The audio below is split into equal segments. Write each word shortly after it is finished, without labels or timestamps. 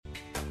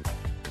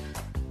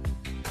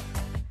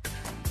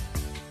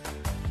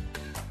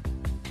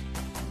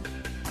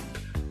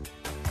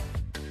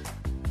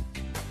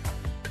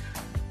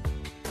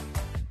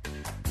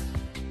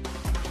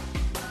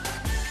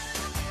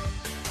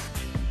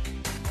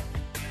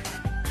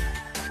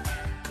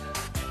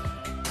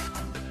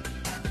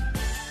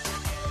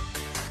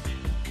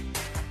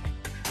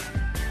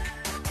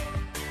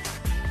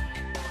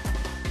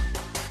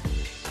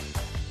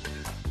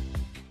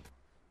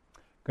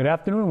Good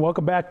afternoon.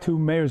 Welcome back to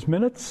Mayor's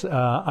Minutes.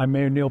 I'm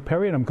Mayor Neil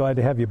Perry, and I'm glad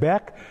to have you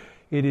back.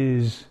 It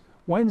is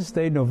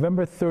Wednesday,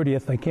 November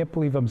 30th. I can't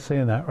believe I'm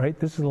saying that, right?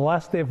 This is the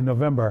last day of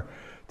November.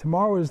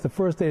 Tomorrow is the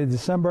first day of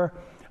December.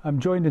 I'm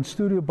joined in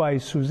studio by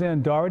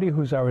Suzanne Doherty,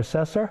 who's our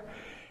assessor,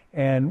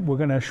 and we're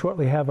going to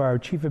shortly have our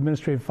Chief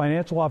Administrative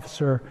Financial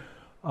Officer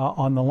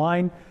on the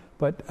line.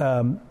 But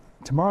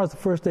tomorrow is the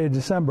first day of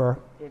December.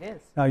 It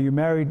is. Now, you're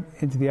married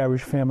into the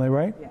Irish family,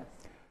 right? Yes.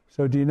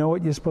 So do you know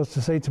what you're supposed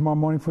to say tomorrow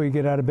morning before you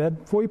get out of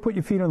bed? Before you put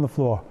your feet on the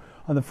floor.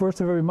 On the first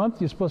of every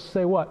month, you're supposed to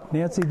say what?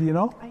 Nancy, do you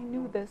know? I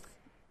knew this.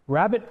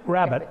 Rabbit,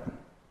 rabbit.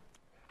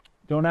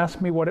 Don't ask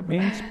me what it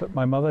means, but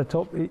my mother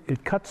told me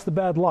it cuts the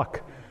bad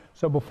luck.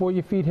 So before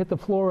your feet hit the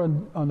floor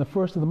on the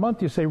first of the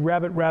month, you say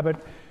rabbit, rabbit.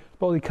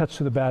 Supposedly cuts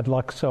through the bad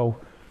luck. So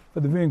for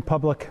the viewing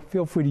public,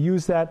 feel free to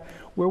use that.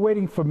 We're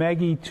waiting for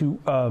Maggie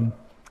to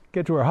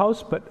get to her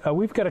house, but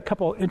we've got a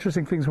couple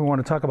interesting things we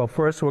want to talk about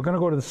first. So we're going to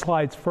go to the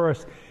slides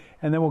first,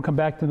 and then we'll come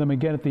back to them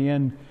again at the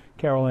end,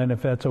 Carol Ann,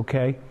 if that's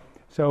okay.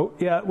 So,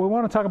 yeah, we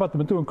want to talk about the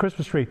Methuen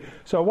Christmas tree.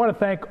 So I want to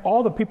thank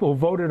all the people who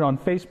voted on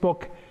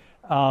Facebook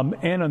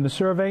and on the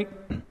survey.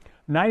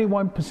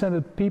 91% of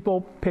the people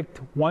picked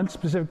one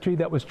specific tree.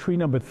 That was tree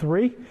number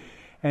 3,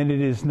 and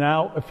it is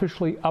now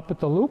officially up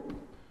at the Loop.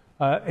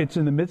 It's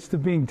in the midst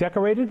of being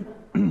decorated,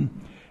 and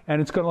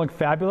it's going to look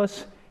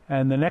fabulous.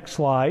 And the next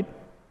slide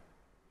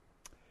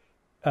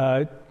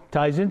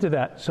ties into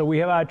that. So we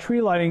have our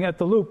tree lighting at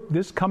the Loop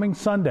this coming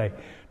Sunday,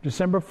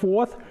 December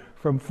 4th,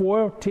 from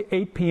 4 to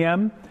 8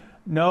 p.m.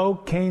 No,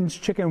 Cane's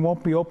Chicken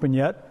won't be open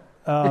yet,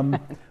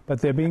 but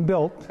they're being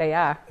built. They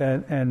are.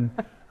 And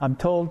I'm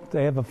told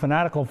they have a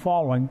fanatical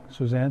following,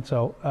 Suzanne.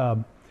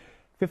 So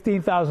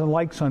 15,000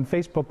 likes on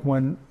Facebook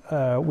when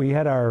we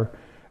had our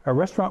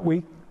restaurant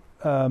week.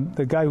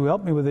 The guy who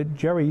helped me with it,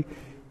 Jerry,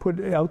 put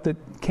out that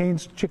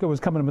Cane's Chicken was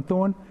coming to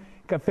Methuen.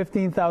 Got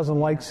 15,000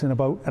 likes in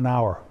about an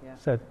hour. Yeah.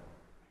 Said,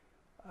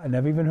 I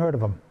never even heard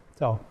of him.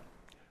 So,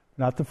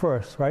 not the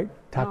first, right?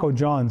 Taco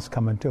John's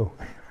coming too.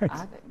 Right?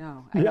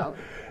 No, I know.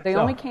 The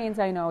only Cane's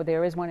I know,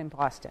 there is one in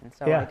Boston,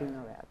 so I do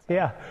know that. So.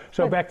 Yeah.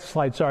 So back to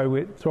slide. Sorry,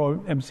 we throw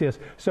MCS.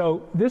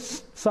 So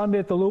this Sunday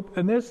at the Loop,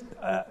 and this,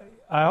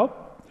 I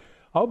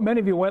hope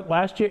many of you went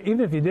last year, even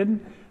if you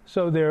didn't.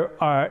 So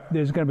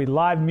there's going to be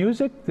live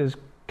music. There's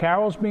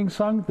carols being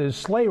sung. There's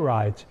sleigh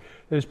rides.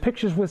 There's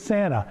pictures with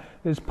Santa.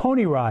 There's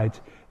pony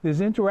rides. There's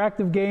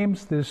interactive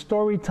games, there's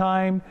story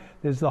time,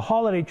 there's the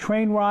holiday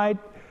train ride,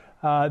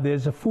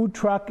 there's a food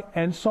truck,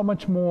 and so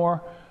much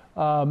more.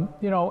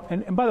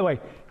 And by the way,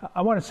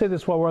 I want to say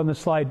this while we're on this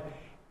slide.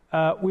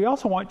 We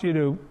also want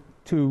you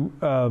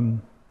to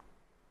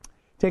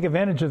take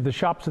advantage of the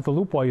shops at the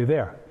Loop while you're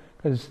there,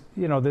 because,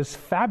 there's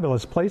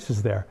fabulous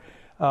places there.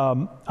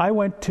 I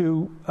went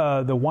to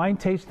the wine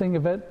tasting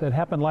event that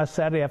happened last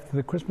Saturday after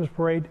the Christmas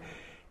parade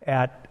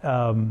at...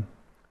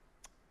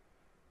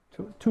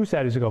 2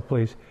 Saturdays ago,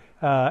 please,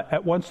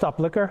 at One Stop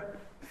Liquor.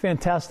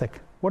 Fantastic.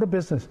 What a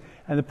business.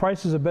 And the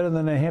prices are better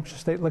than the Hampshire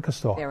State Liquor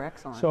Store. They're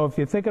excellent. So if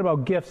you're thinking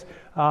about gifts,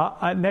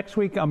 next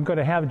week I'm going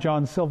to have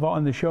John Silva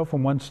on the show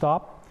from One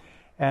Stop,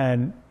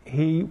 and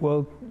he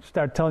will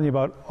start telling you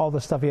about all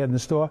the stuff he had in the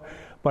store.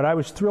 But I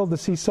was thrilled to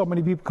see so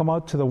many people come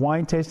out to the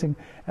wine tasting,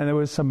 and there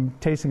was some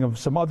tasting of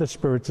some other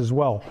spirits as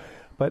well.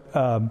 But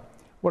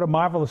what a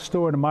marvelous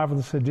store and a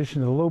marvelous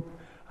addition to the Loop.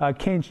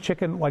 Cane's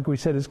Chicken, like we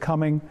said, is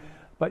coming.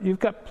 But you've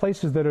got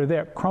places that are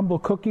there. Crumble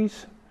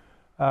Cookies,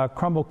 and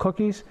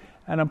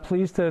I'm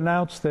pleased to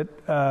announce that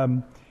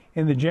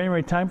in the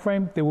January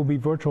timeframe, there will be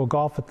virtual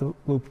golf at the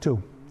Loop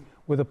too,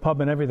 with a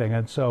pub and everything.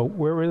 And so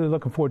we're really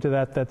looking forward to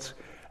that. That's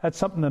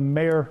something the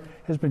mayor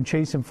has been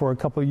chasing for a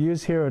couple of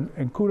years here,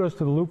 and kudos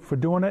to the Loop for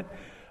doing it.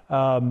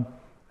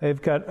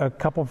 They've got a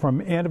couple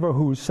from Andover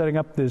who's setting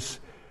up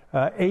this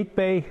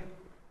 8-bay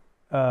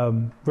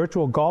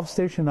virtual golf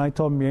station. I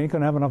told them you ain't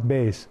going to have enough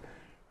bays.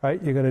 Right,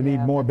 you're going to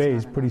need more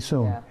bays pretty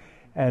soon. Yeah.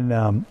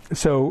 And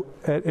so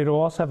it'll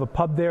also have a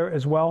pub there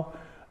as well.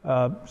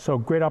 So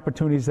great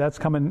opportunities. That's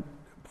coming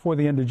before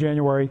the end of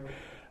January.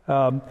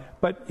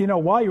 But,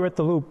 while you're at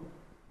the Loop,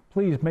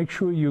 please make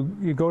sure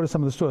you go to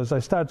some of the stores. I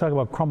started talking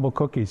about Crumble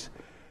Cookies.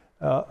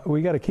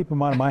 We got to keep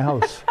them out of my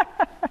house,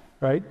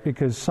 right?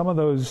 Because some of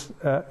those,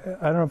 I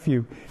don't know if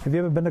have you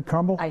ever been to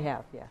Crumble? I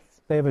have, yes.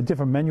 They have a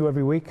different menu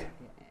every week.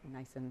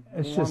 Nice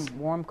and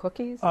warm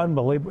cookies.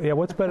 Unbelievable. Yeah,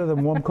 what's better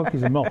than warm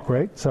cookies and milk,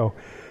 right? So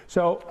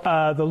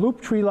the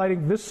Loop tree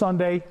lighting this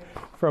Sunday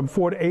from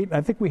 4 to 8. I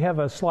think we have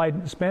a slide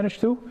in Spanish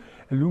too.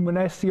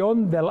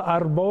 Iluminación del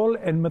árbol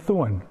en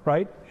Methuen,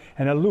 right?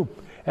 And a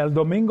Loop. El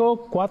domingo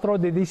 4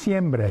 de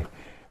diciembre,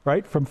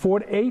 right? From 4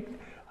 to 8.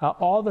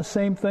 All the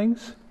same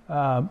things.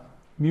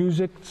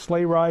 Music,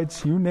 sleigh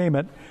rides, you name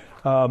it.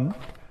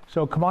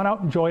 So come on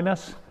out and join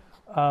us.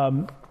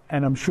 And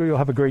I'm sure you'll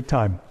have a great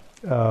time.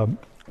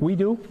 We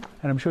do,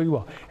 and I'm sure you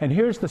will. And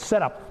here's the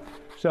setup.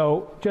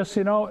 So just,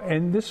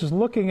 and this is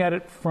looking at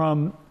it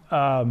from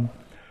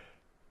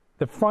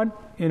the front.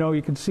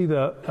 You can see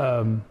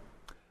the,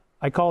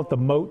 I call it the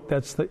moat.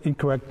 That's the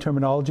incorrect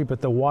terminology,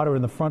 but the water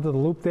in the front of the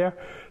Loop there.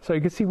 So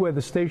you can see where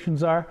the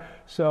stations are.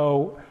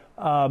 So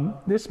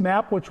This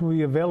map, which will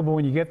be available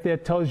when you get there,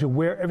 tells you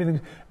where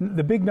everything.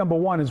 The big number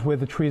one is where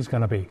the tree is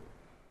going to be,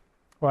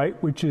 right?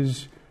 Which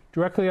is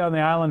directly on the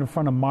island in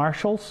front of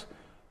Marshall's.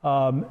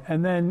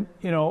 And then,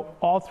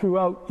 all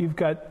throughout, you've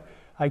got,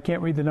 I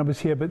can't read the numbers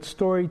here, but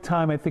Story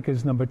Time, I think,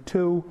 is number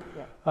 2.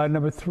 Yeah.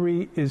 Number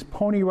 3 is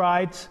Pony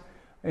Rides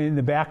in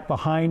the back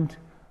behind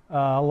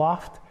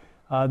Loft.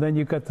 Then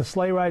you've got the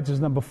Sleigh Rides is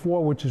number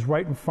 4, which is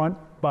right in front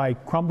by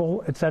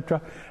Crumble,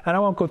 etc. And I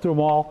won't go through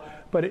them all,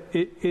 but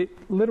it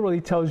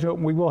literally tells you,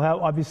 we will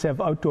obviously have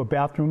outdoor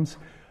bathrooms.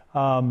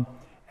 And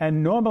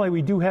normally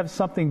we do have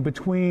something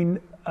between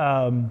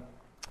the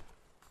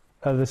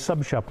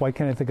sub shop. Why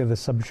can't I think of the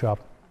sub shop?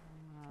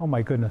 Oh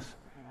my goodness.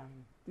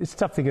 It's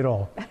tough to get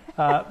all.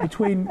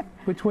 Between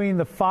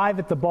the 5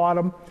 at the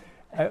bottom,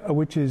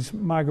 which is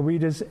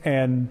Margaritas,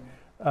 and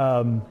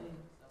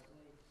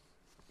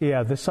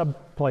the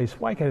sub place.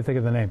 Why can't I think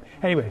of the name?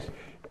 Anyways,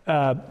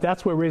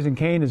 that's where Raising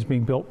Cane is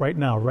being built right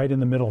now, right in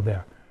the middle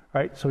there.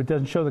 Right, so it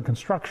doesn't show the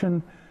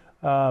construction.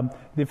 The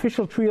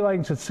official tree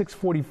lighting is at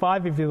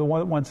 6:45 if you're the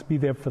one that wants to be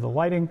there for the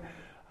lighting.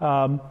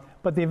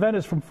 But the event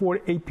is from 4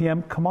 to 8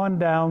 p.m. Come on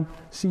down,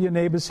 see your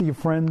neighbors, see your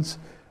friends,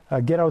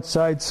 get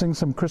outside, sing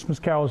some Christmas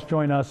carols,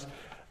 join us.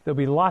 There'll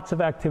be lots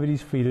of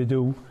activities for you to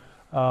do.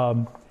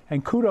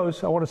 And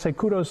kudos, I want to say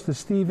kudos to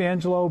Steve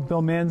Angelo,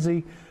 Bill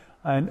Manzi,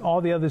 and all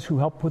the others who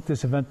helped put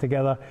this event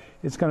together.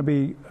 It's going to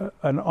be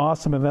an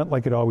awesome event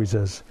like it always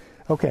is.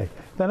 Okay,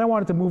 then I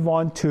wanted to move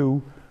on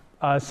to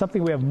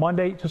something we have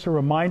Monday, just a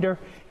reminder,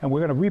 and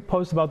we're going to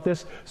repost about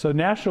this. So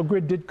National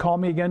Grid did call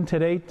me again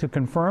today to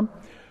confirm.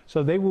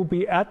 So they will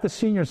be at the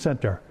Senior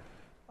Center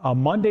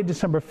on Monday,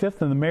 December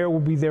 5th, and the mayor will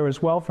be there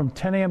as well from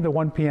 10 a.m. to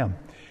 1 p.m.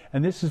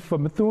 And this is for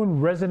Methuen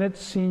resident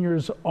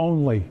seniors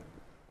only,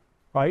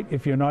 right?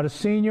 If you're not a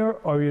senior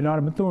or you're not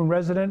a Methuen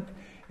resident,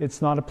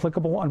 it's not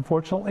applicable,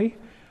 unfortunately.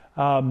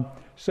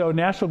 So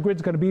National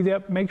Grid's going to be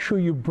there. Make sure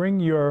you bring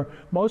your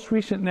most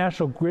recent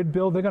National Grid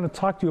bill. They're going to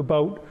talk to you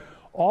about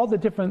all the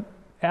different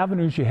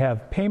avenues you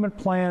have, payment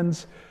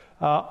plans,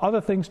 other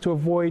things to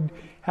avoid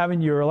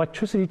having your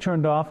electricity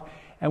turned off.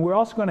 And we're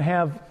also going to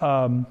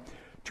have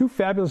 2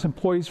 fabulous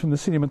employees from the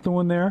city of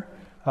Methuen there,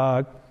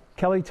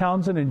 Kelly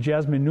Townsend and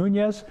Jasmine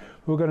Nunez,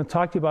 who are going to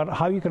talk to you about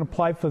how you can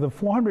apply for the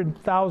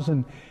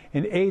 $400,000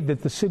 in aid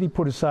that the city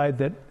put aside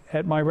that,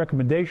 at my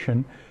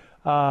recommendation,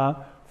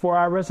 for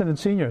our resident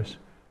seniors.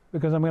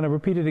 Because I'm going to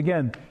repeat it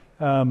again.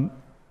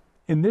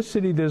 In this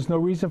city, there's no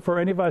reason for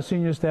any of our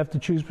seniors to have to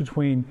choose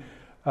between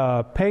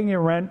paying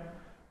your rent,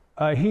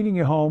 heating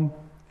your home,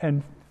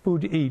 and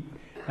food to eat.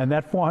 And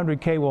that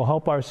 $400K will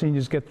help our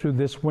seniors get through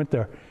this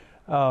winter,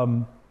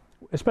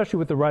 especially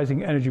with the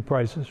rising energy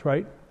prices,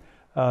 right?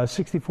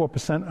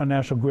 64% on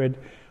National Grid.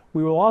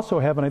 We will also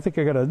have, and I think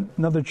I got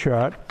another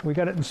chart, we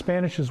got it in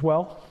Spanish as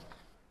well.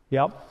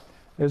 Yep,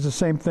 there's the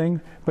same thing.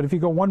 But if you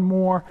go one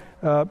more,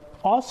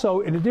 also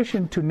in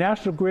addition to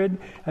National Grid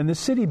and the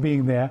city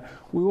being there,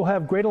 we will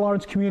have Greater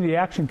Lawrence Community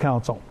Action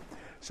Council.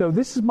 So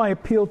this is my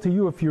appeal to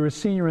you if you're a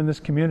senior in this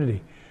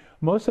community.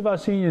 Most of our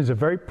seniors are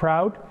very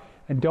proud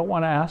and don't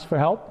want to ask for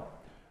help.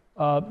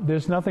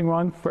 There's nothing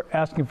wrong for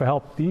asking for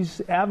help.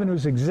 These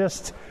avenues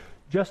exist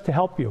just to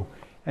help you.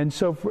 And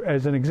so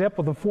as an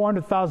example, the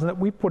 $400,000 that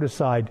we put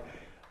aside,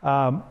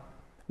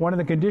 one of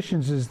the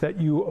conditions is that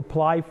you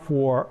apply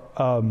for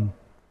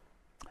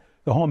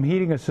the home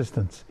heating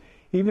assistance.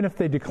 Even if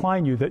they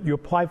decline you, that you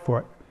apply for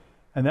it.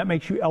 And that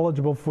makes you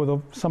eligible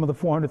for some of the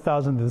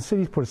 $400,000 that the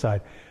city's put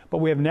aside. But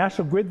we have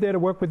National Grid there to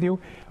work with you,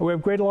 and we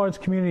have Greater Lawrence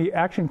Community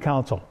Action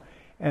Council.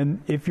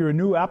 And if you're a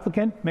new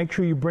applicant, make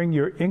sure you bring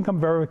your income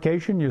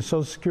verification, your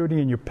Social Security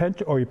and your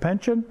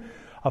pension,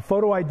 a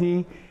photo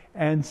ID,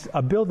 and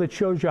a bill that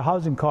shows your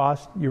housing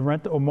cost, your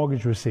rent or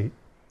mortgage receipt,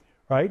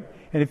 right?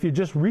 And if you're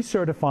just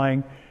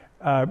recertifying,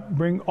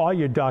 bring all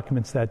your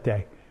documents that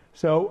day.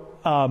 So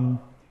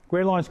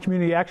Greater Lawrence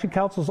Community Action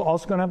Council is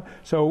also going to have,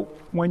 so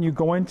when you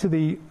go into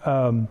the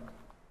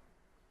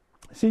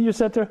Senior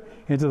Center,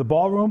 into the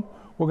ballroom,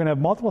 we're going to have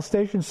multiple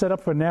stations set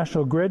up for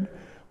National Grid.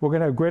 We're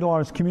going to have Greater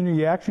Lawrence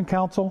Community Action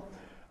Council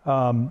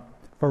for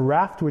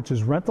RAFT, which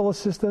is rental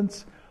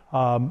assistance,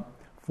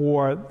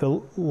 for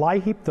the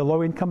LIHEAP, the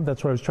low income,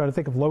 that's what I was trying to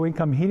think of, low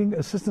income heating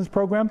assistance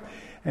program.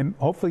 And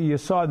hopefully you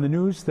saw in the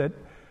news that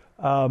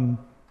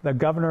the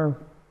governor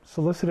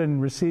solicited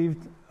and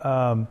received,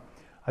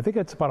 I think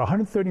it's about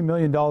 $130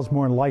 million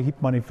more in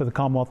LIHEAP money for the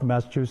Commonwealth of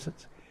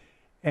Massachusetts.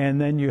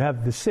 And then you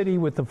have the city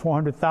with the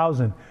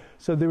 $400,000.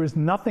 So there is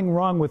nothing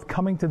wrong with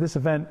coming to this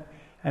event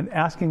and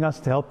asking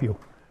us to help you.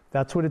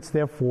 That's what it's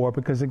there for,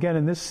 because again,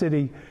 in this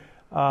city,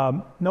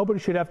 nobody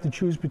should have to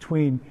choose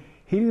between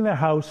heating their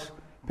house,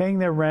 paying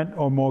their rent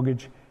or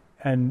mortgage,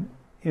 and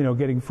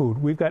getting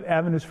food. We've got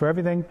avenues for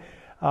everything.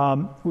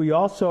 We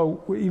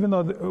also, even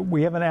though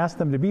we haven't asked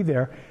them to be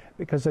there,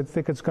 because I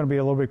think it's going to be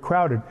a little bit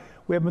crowded,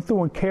 we have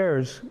Methuen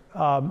Cares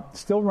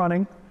still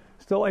running,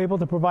 still able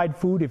to provide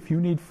food if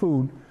you need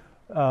food.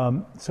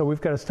 So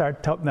we've got to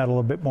start touting that a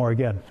little bit more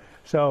again.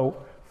 So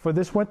for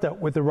this winter,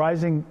 with the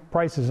rising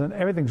prices and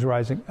everything's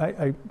rising,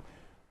 I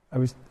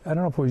don't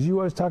know if it was you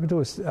I was talking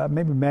to,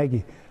 maybe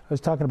Maggie.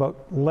 was talking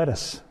about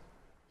lettuce.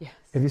 Yes.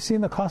 Have you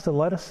seen the cost of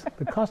lettuce?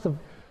 The cost of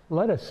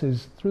lettuce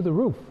is through the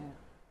roof. Yeah.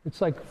 It's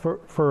like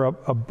for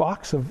a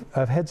box of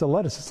heads of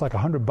lettuce, it's like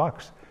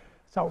 $100.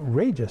 It's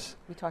outrageous.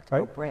 We talked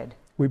about bread.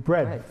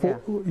 Bread.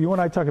 You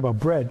and I talked about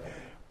bread.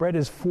 Bread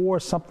is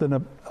 $4 something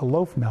a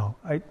loaf now.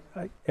 I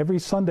every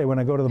Sunday when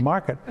I go to the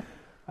market,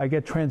 I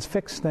get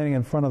transfixed standing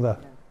in front of the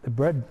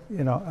bread.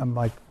 You know, I'm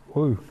like,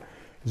 ooh,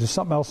 is there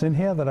something else in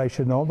here that I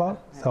should know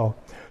about? Yeah.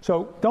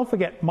 So don't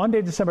forget,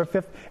 Monday, December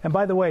 5th. And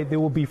by the way, there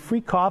will be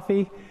free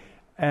coffee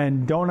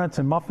and donuts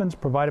and muffins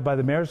provided by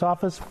the mayor's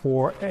office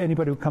for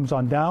anybody who comes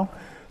on down.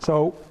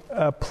 So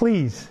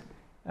please,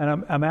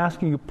 and I'm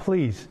asking you,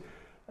 please,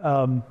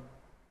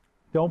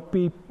 don't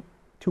be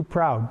too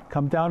proud.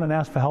 Come down and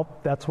ask for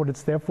help. That's what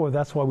it's there for.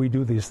 That's why we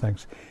do these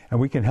things.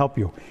 And we can help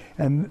you.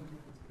 And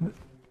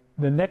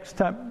the next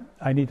time,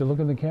 I need to look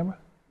in the camera?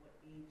 What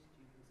age do you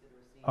consider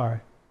senior? All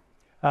right.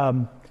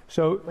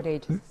 So what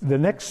age is the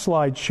next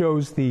slide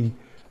shows the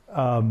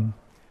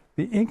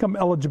income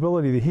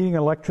eligibility, the heating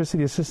and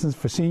electricity assistance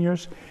for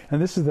seniors. And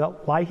this is the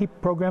LIHEAP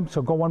program.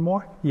 So go one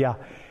more. Yeah.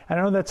 And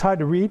I know that's hard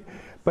to read,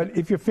 but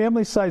if your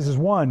family size is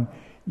 1,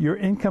 your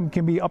income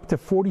can be up to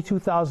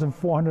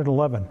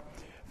 $42,411.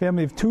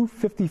 Family of 2,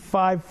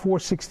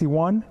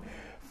 $55,461.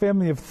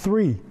 Family of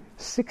 3,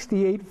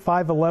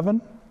 $68,511.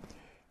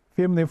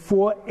 Family of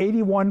 4,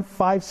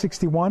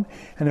 $81,561.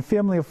 And a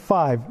family of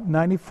 5,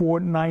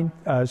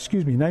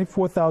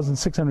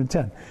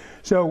 $94,610.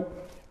 So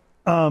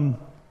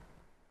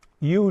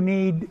you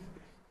need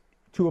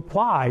to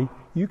apply.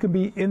 You can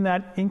be in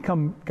that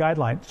income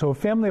guideline. So a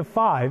family of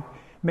 5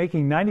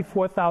 making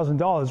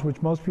 $94,000,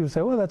 which most people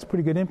say, well, that's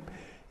pretty good.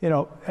 You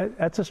know,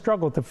 that's a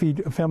struggle to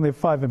feed a family of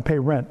 5 and pay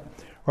rent.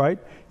 Right?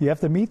 You have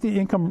to meet the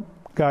income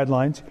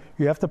guidelines.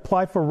 You have to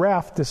apply for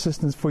RAFT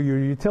assistance for your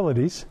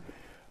utilities.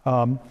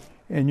 And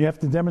you have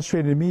to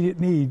demonstrate an immediate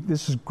need.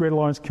 This is Greater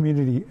Lawrence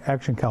Community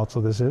Action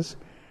Council, this is.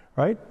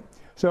 Right?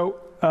 So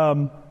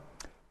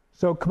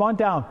come on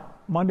down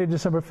Monday,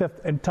 December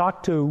 5th, and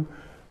talk to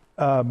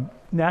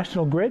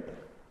National Grid,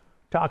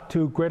 talk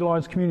to Greater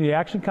Lawrence Community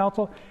Action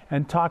Council,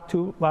 and talk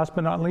to, last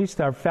but not least,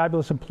 our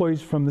fabulous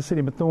employees from the city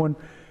of Methuen,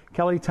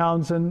 Kelly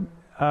Townsend,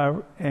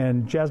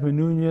 and Jasmine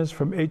Nunez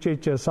from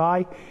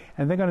HHSI,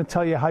 and they're going to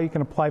tell you how you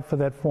can apply for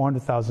that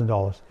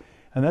 $400,000.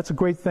 And that's a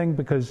great thing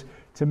because,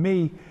 to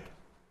me,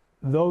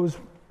 those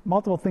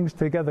multiple things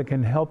together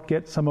can help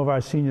get some of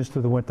our seniors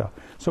through the winter.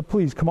 So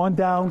please, come on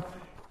down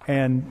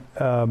and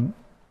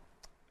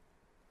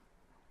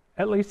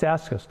at least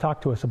ask us, talk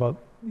to us about,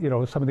 you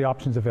know, some of the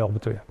options available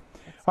to you.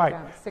 All right.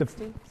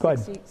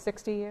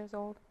 60 years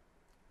old?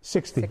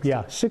 60,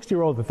 yeah.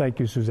 60-year-old, thank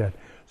you, Suzanne.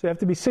 So you have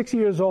to be 60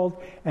 years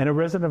old and a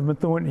resident of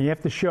Methuen, and you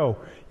have to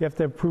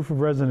have proof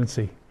of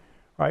residency,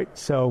 right?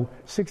 So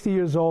 60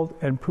 years old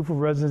and proof of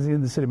residency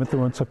in the city of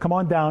Methuen. So come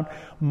on down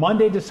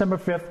Monday, December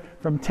 5th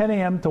from 10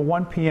 a.m. to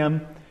 1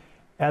 p.m.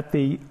 at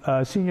the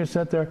Senior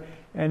Center.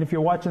 And if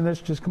you're watching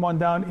this, just come on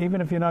down. Even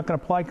if you're not going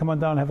to apply, come on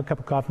down and have a cup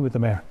of coffee with the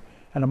mayor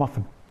and a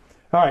muffin.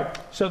 All right,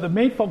 so the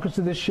main focus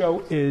of this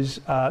show is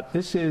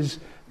this is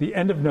the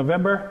end of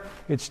November.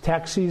 It's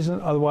tax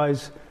season,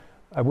 otherwise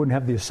I wouldn't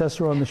have the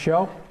assessor on the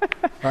show,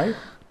 right?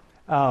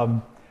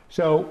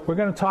 So we're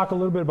going to talk a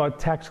little bit about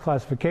tax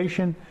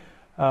classification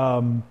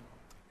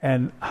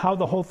and how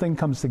the whole thing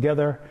comes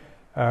together.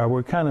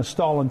 We're kind of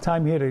stalling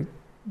time here to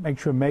make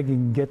sure Maggie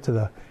can get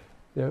to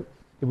did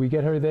we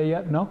get her there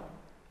yet? No?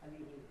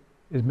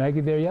 Is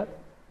Maggie there yet?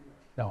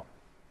 No.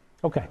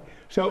 Okay,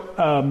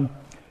 so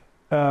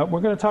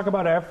we're going to talk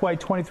about our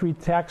FY23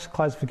 tax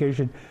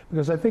classification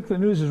because I think the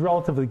news is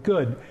relatively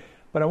good.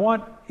 But I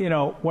want,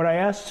 when I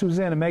asked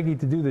Suzanne and Maggie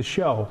to do the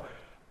show,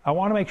 I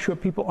want to make sure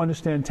people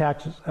understand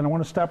taxes. And I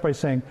want to start by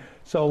saying,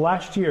 so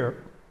last year,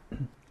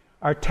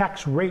 our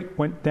tax rate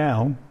went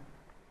down.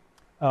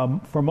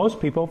 For most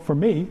people, for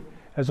me,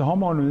 as a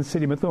homeowner in the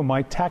city of Methuen,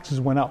 my taxes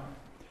went up.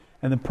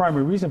 And the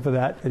primary reason for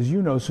that, as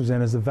you know,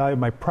 Suzanne, is the value of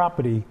my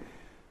property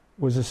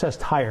was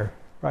assessed higher,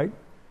 right?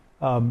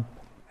 And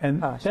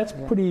that's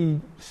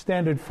pretty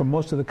standard for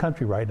most of the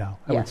country right now,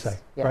 I would say,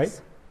 right?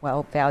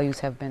 Well, values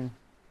have been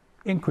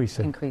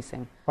increasing.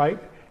 Right?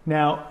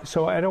 Now,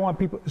 so I don't want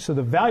people, so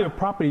the value of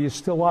property is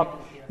still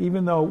up,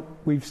 even though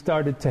we've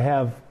started to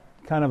have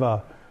kind of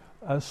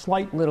a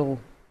slight little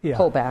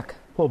pullback.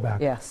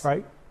 Yes.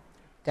 Right?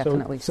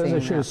 Definitely. So it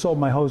says I should have sold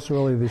my house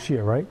earlier this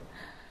year, right?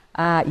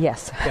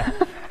 Yes.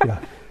 Yeah.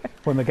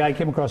 When the guy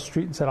came across the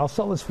street and said, I'll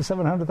sell this for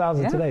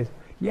 $700,000 today.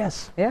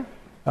 Yes. Yeah.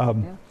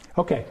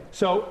 Okay.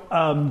 So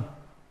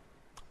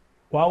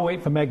while we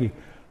wait for Maggie,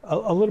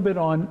 a little bit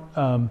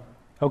on,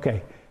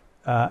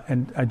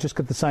 and I just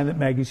got the sign that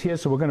Maggie's here,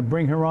 so we're going to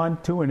bring her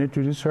on too and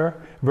introduce her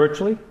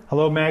virtually.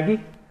 Hello, Maggie.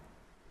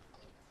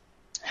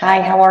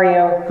 Hi, how are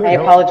you? Good. I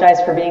apologize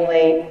for being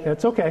late.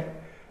 That's okay.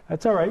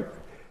 That's all right.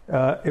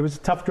 It was a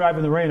tough drive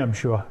in the rain, I'm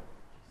sure.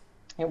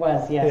 It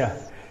was, yes. Yeah.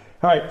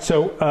 All right,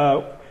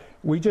 so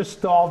we just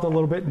stalled a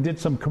little bit and did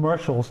some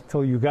commercials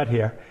till you got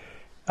here.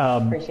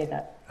 Appreciate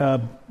that.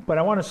 But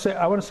I want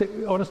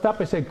to stop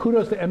by saying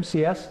kudos to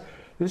MCS.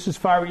 This is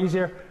far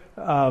easier.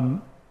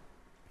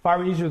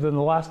 far easier than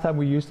the last time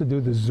we used to do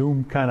the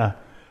Zoom kind of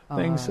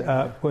things.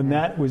 When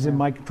that was in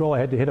my control, I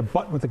had to hit a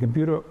button with the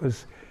computer.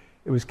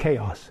 It was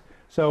chaos.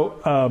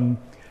 So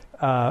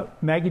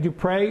Maggie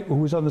Dupre,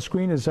 who's on the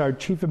screen, is our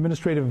Chief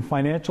Administrative and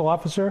Financial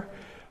Officer.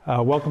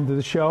 Welcome to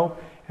the show.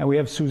 And we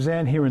have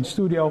Suzanne here in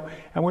studio.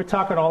 And we're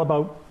talking all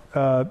about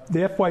the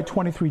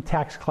FY23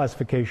 tax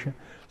classification.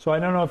 So I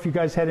don't know if you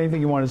guys had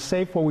anything you want to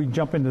say before we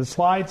jump into the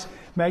slides.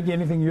 Maggie,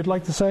 anything you'd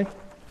like to say?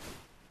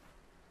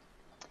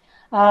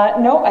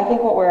 No, I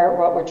think what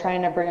we're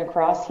trying to bring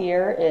across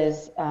here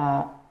is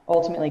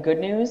ultimately good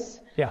news.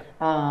 Yeah.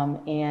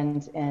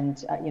 And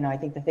I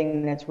think the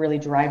thing that's really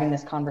driving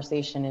this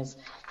conversation is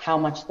how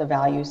much the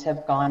values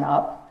have gone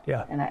up.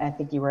 Yeah. And I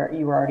think you were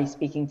already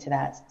speaking to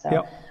that. So,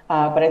 yep.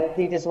 But I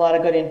think there's a lot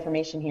of good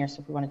information here.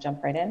 So if we want to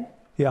jump right in.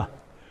 Yeah.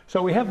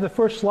 So we have the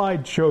first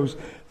slide shows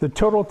the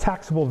total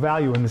taxable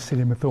value in the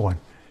city of Methuen.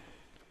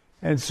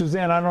 And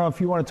Suzanne, I don't know if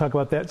you want to talk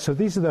about that. So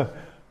these are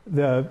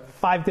the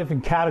 5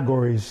 different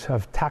categories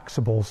of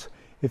taxables,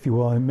 if you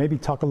will, and maybe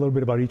talk a little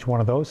bit about each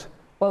one of those.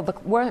 Well, the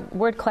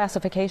word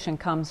classification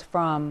comes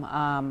from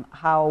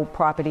how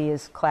property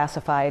is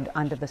classified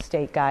under the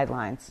state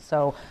guidelines.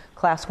 So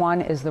Class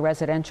 1 is the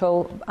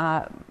residential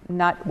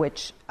nut,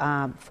 which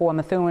for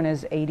Methuen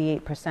is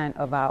 88%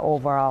 of our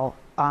overall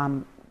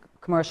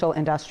commercial,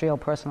 industrial,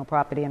 personal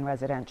property, and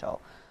residential.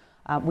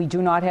 We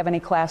do not have any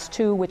Class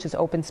 2, which is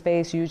open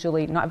space.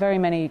 Usually, not very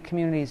many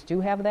communities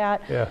do have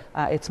that. Yeah.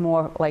 It's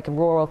more like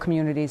rural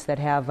communities that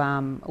have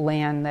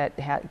land that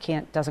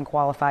doesn't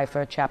qualify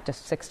for Chapter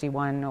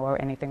 61 or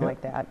anything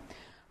like that.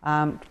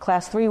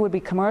 Class 3 would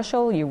be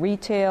commercial, your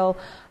retail,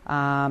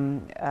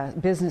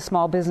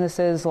 small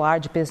businesses,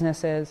 large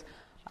businesses.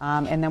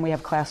 And then we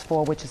have Class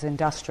 4, which is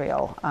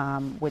industrial,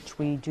 which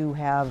we do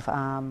have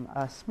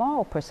a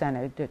small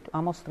percentage,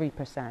 almost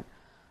 3%.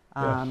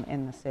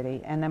 In the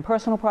city. And then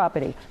personal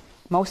property.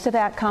 Most of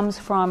that comes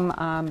from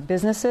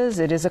businesses.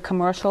 It is a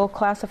commercial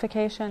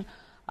classification.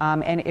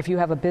 And if you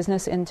have a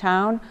business in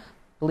town,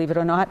 believe it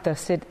or not, the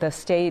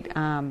state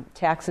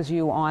taxes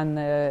you on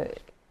the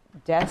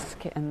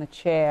desk and the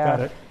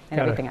chair and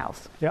everything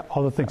else. Yeah,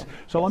 all the things.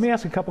 So let me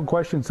ask a couple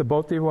questions to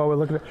both of you while we're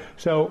looking at it.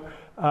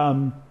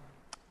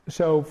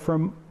 So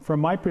from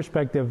my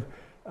perspective,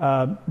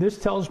 this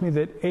tells me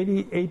that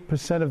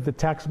 88% of the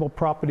taxable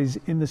properties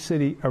in the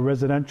city are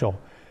residential.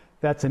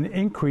 That's an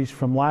increase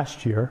from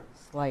last year,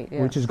 Slight,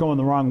 yes. which is going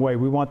the wrong way.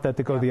 We want that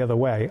to go the other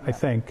way, I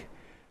think.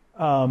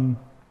 And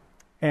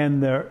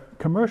the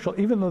commercial,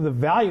 even though the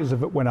values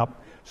of it went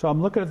up, so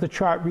I'm looking at the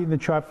chart, reading the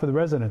chart for the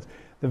residents.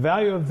 The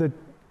value of the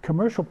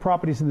commercial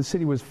properties in the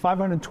city was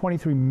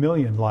 $523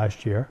 million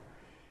last year,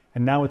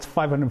 and now it's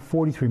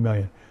 $543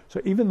 million.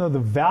 So even though the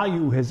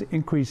value has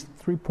increased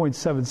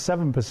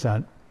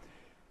 3.77%,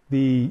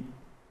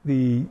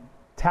 the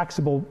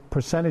taxable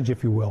percentage,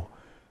 if you will.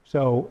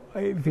 So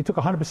if you took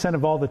 100%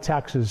 of all the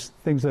taxes,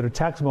 things that are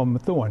taxable in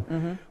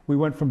Methuen, we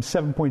went from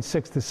 7.6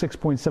 to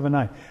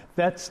 6.79.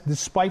 That's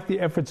despite the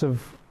efforts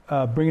of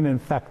bringing in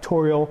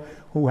Factorial,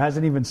 who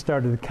hasn't even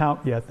started the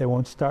count yet. They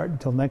won't start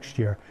until next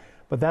year.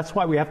 But that's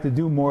why we have to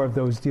do more of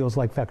those deals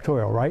like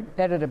Factorial, right?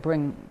 Better to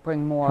bring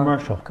more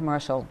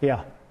commercial.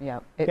 Yeah. Yeah.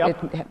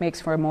 It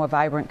makes for a more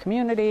vibrant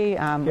community,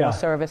 more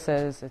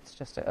services. It's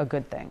just a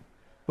good thing.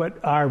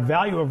 But our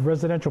value of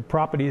residential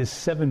property is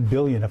 $7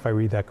 billion, if I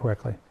read that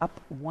correctly.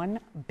 Up $1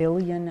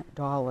 billion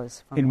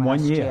from in last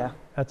 1 year. year.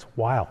 That's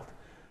wild.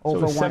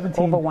 Over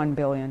 $1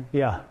 billion.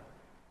 Yeah.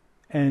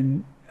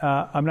 And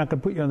I'm not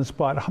going to put you on the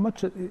spot. How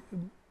much, a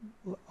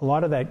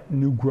lot of that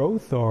new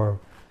growth or?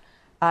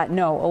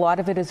 No, a lot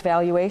of it is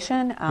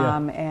valuation,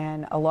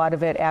 and a lot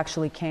of it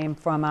actually came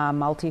from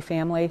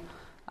multifamily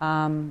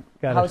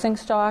housing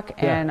stock,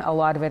 and a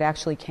lot of it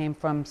actually came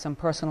from some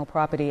personal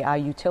property,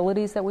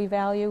 utilities that we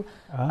value.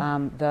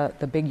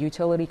 The big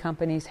utility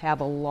companies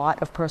have a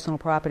lot of personal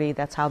property.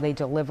 That's how they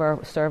deliver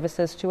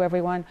services to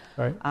everyone.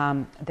 Right.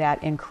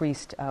 That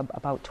increased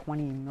about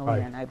 $20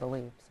 million, I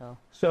believe.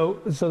 So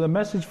the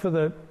message for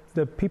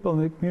the people in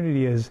the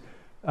community is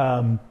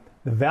the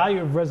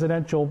value of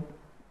residential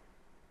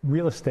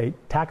real estate,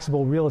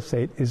 taxable real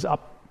estate, is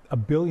up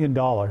 $1 billion.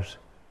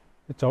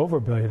 It's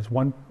over $1 billion. It's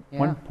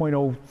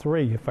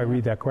 1.03, if I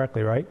read that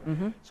correctly, right?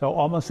 Mm-hmm. So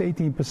almost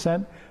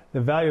 18%. The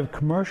value of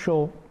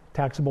commercial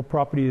taxable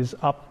property is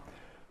up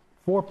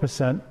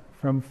 4%,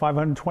 from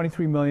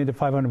 $523 million to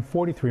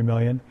 $543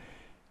 million.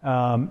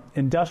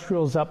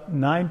 Industrial is up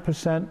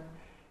 9%,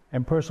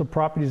 and personal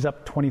property is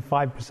up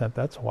 25%.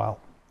 That's wild.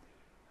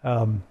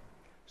 And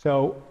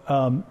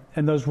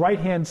those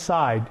right-hand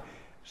side,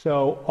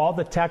 so all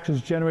the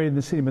taxes generated in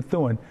the city of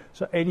Methuen,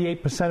 so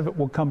 88% of it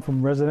will come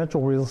from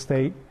residential real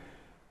estate,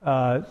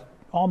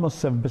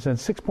 almost 7%,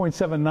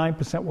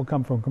 6.79% will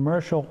come from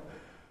commercial,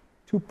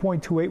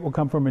 2.28 will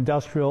come from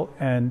industrial,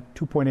 and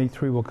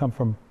 2.83 will come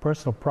from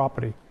personal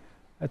property.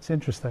 That's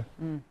interesting.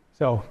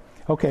 So,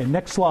 okay,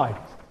 next slide.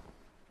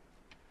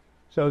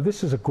 So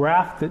this is a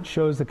graph that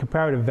shows the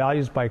comparative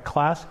values by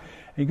class.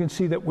 And you can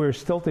see that we're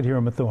stilted here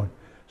in Methuen.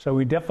 So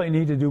we definitely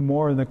need to do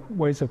more in the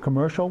ways of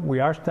commercial. We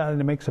are starting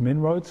to make some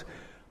inroads,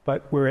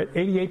 but we're at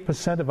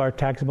 88% of our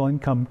taxable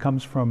income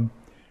comes from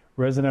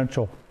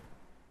residential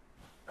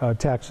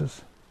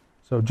taxes.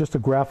 So just a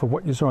graph of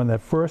what you saw on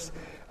that first.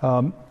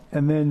 And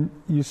then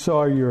you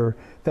saw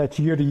that's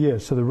year to year.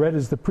 So the red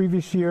is the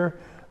previous year,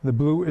 the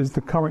blue is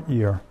the current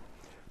year.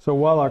 So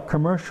while our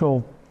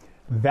commercial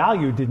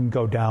value didn't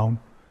go down,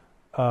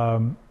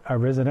 our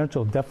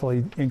residential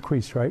definitely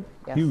increased, right?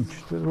 Yes.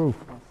 Huge, to the roof.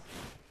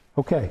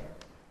 Okay.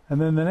 And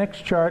then the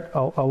next chart,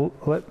 I'll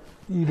let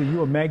either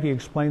you or Maggie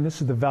explain.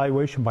 This is the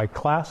valuation by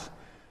class.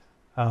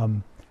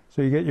 So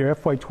you get your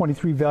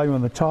FY23 value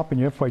on the top and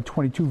your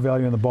FY22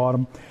 value on the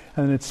bottom.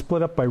 And then it's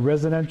split up by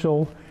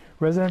residential.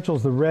 Residential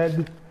is the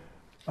red.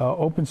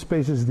 Open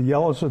space is the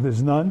yellow, so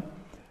there's none.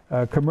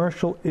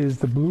 Commercial is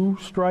the blue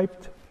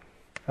striped.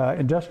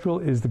 Industrial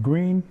is the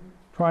green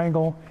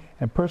triangle.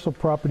 And personal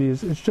property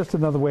it's just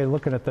another way of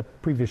looking at the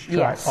previous chart,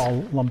 Yes.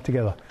 all lumped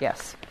together.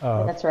 Yes.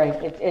 That's right.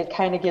 It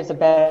kind of gives a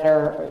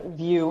better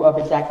view of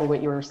exactly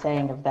what you were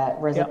saying, of that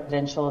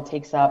residential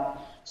takes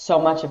up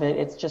so much of it.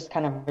 It's just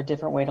kind of a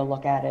different way to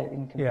look at it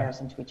in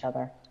comparison to each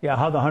other. Yeah,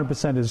 how the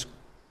 100% is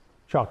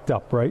chalked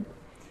up, right?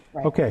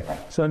 Right. Okay,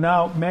 so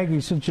now,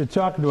 Maggie, since you're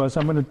talking to us,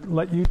 I'm going to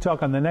let you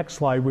talk on the next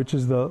slide, which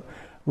is the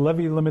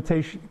levy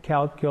limitation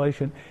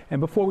calculation.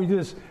 And before we do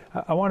this,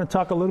 I want to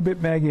talk a little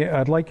bit, Maggie,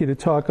 I'd like you to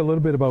talk a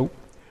little bit about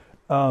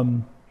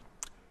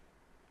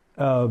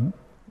the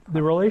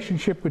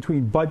relationship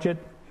between budget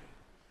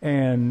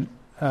and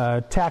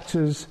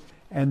taxes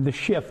and the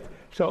shift.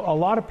 So a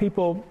lot of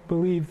people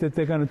believe that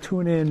they're going to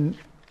tune in.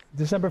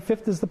 December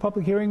 5th is the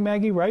public hearing,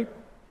 Maggie, right?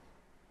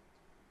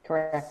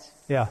 Correct.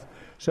 Yeah.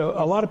 So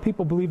a lot of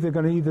people believe they're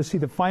going to either see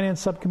the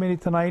finance subcommittee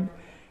tonight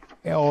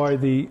or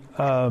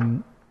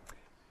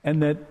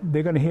and that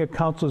they're going to hear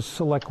councilors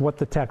select what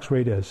the tax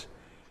rate is.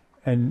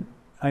 And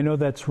I know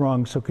that's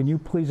wrong, so can you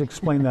please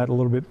explain that a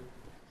little bit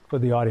for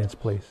the audience,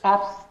 please?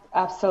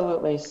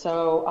 Absolutely.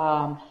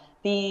 So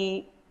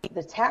the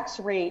tax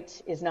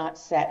rate is not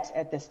set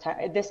at this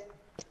time.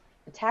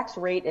 The tax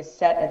rate is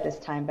set at this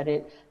time, but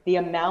the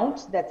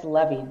amount that's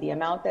levied, the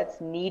amount that's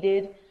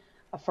needed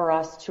for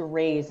us to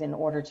raise in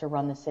order to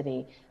run the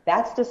city,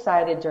 that's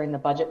decided during the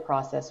budget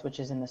process, which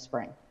is in the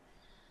spring.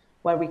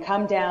 When we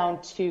come down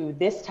to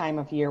this time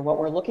of year, what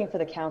we're looking for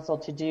the council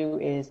to do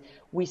is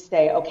we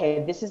say,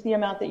 okay, this is the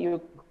amount that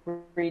you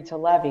agreed to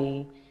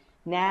levy.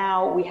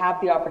 Now we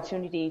have the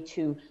opportunity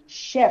to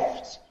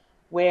shift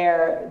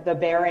where the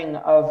bearing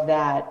of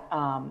that,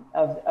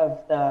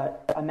 of the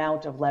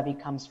amount of levy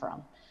comes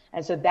from.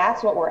 And so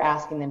that's what we're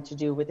asking them to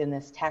do within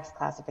this tax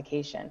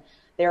classification.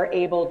 They're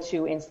able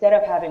to, instead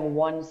of having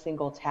one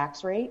single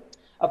tax rate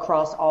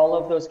across all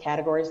of those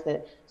categories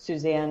that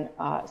Suzanne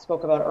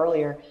spoke about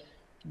earlier,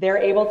 they're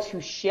able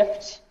to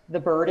shift the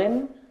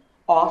burden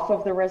off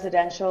of the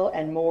residential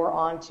and more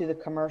onto the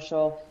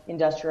commercial,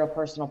 industrial,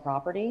 personal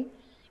property.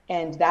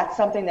 And that's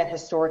something that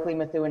historically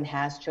Methuen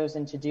has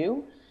chosen to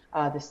do.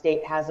 The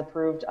state has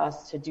approved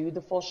us to do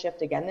the full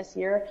shift again this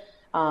year.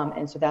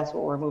 And so that's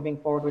what we're moving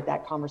forward with,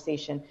 that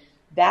conversation.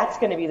 That's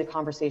going to be the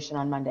conversation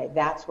on Monday.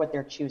 That's what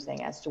they're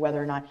choosing as to whether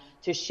or not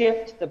to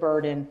shift the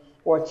burden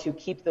or to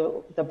keep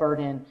the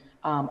burden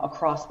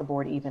across the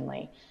board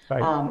evenly.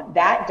 Right.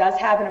 That does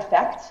have an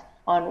effect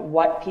on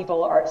what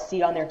people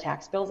see on their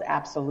tax bills,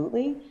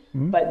 absolutely.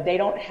 Mm-hmm. But they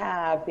don't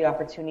have the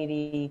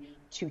opportunity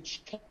to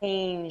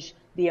change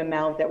the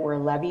amount that we're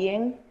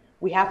levying.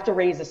 We have to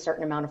raise a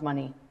certain amount of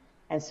money.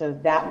 And so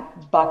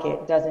that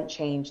bucket doesn't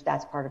change.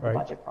 That's part of the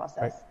budget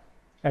process. Right.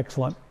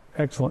 Excellent.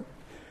 Excellent.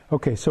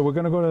 Okay, so we're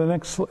going to go to the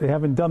next,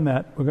 haven't done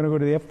that. We're going to go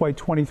to the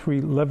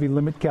FY23 levy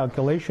limit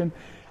calculation.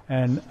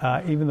 And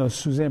even though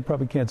Suzanne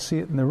probably can't see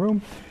it in the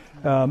room,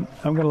 I'm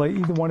going to let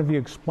either one of you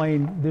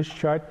explain this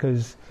chart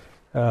because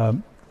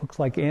looks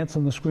like ants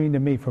on the screen to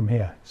me from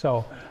here.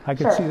 So I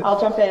can see.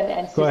 I'll jump in,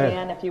 and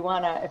Suzanne, if you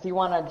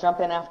wanna jump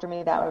in after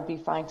me, that would be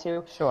fine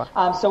too. Sure.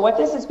 So what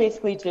this is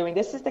basically doing,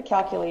 this is the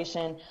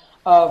calculation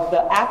of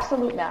the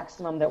absolute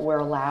maximum that we're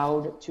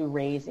allowed to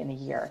raise in a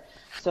year.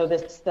 So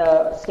the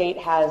state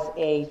has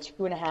a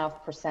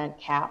 2.5%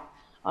 cap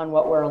on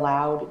what we're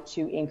allowed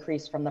to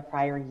increase from the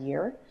prior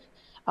year.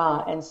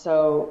 And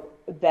so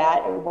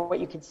that, what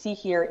you can see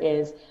here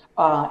is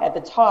at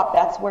the top,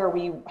 that's where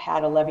we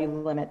had a levy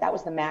limit. That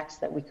was the max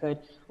that we could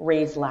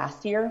raise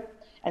last year.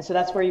 And so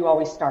that's where you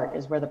always start,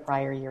 is where the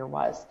prior year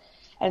was.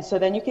 And so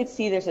then you can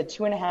see there's a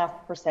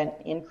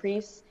 2.5%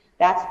 increase.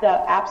 That's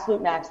the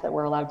absolute max that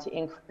we're allowed to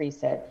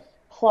increase it,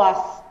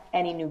 plus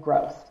any new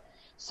growth.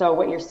 So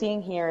what you're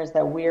seeing here is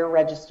that we're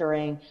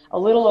registering a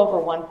little over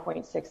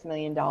 $1.6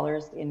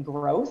 million in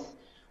growth,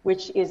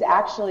 which is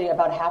actually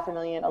about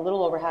a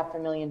little over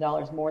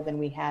 $500,000 more than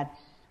we had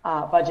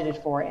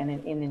budgeted for in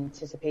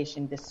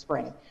anticipation this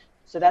spring.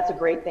 So that's a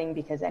great thing,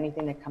 because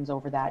anything that comes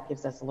over that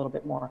gives us a little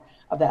bit more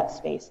of that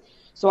space.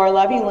 So our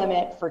levy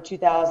limit for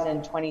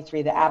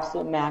 2023, the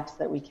absolute max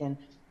that we can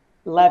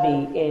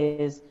levy,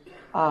 is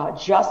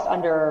just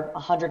under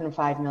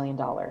 $105 million.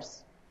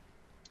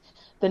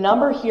 The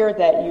number here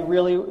that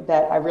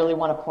I really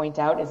want to point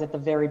out is at the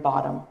very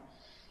bottom.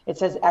 It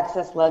says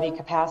excess levy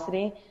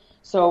capacity.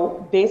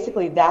 So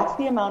basically, that's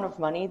the amount of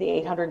money. The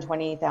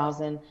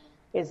 $828,000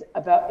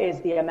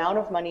 is the amount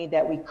of money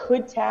that we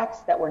could tax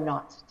that we're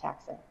not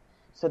taxing.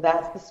 So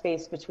that's the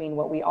space between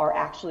what we are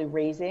actually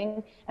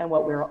raising and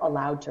what we're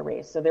allowed to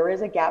raise. So there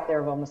is a gap there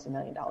of almost $1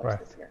 million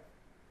this year.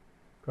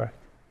 Correct.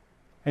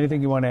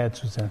 Anything you want to add,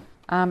 Suzanne?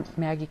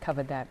 Maggie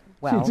covered that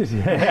well. She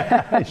did.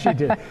 Yeah, she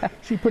did.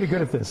 She's pretty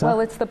good at this, huh? Well,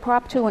 it's the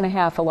Prop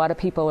 2.5. A lot of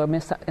people are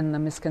in the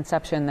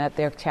misconception that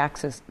their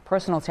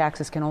personal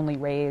taxes can only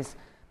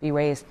be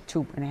raised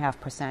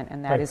 2.5%,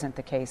 and that isn't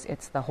the case.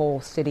 It's the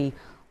whole city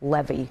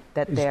levy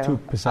that they're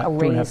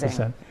 2%, raising.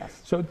 2.5%.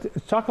 Yes. So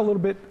talk a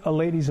little bit,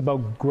 ladies,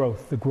 about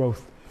growth,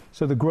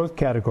 So the growth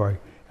category.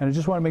 And I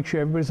just want to make sure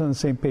everybody's on the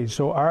same page.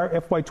 So our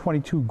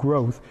FY22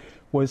 growth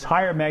was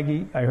higher,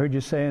 Maggie, I heard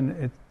you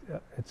saying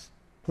it's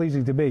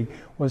pleasing to me,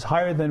 was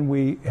higher than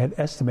we had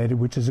estimated,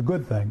 which is a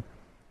good thing,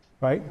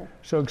 right?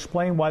 So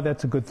explain why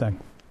that's a good thing.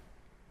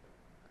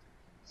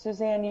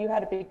 Suzanne, you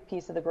had a big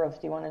piece of the growth.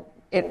 Do you want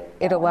to?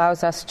 It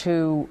allows us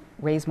to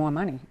raise more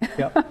money.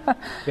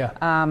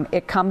 Yeah.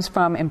 It comes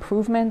from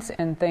improvements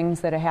and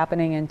things that are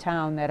happening in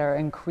town that are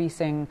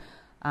increasing.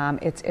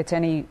 It's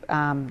any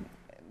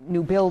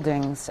new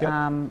buildings.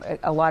 Yep.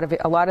 A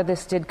lot of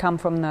this did come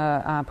from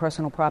the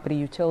personal property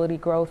utility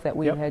growth that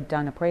we had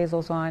done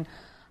appraisals on.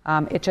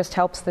 It just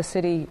helps the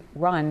city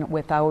run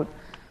without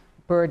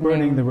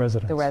burdening the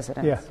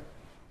residents. Yeah.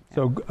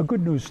 So a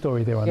good news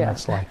story there on that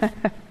slide.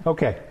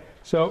 Okay.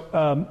 So,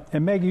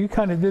 and Maggie, you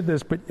kind of did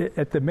this, but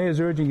at the mayor's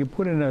urging, you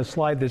put in a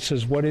slide that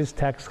says, what is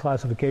tax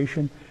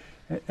classification?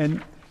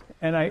 And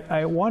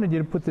I wanted you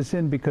to put this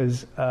in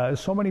because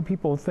so many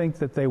people think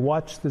that they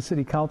watch the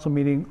city council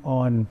meeting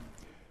on,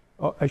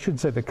 I shouldn't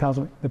say the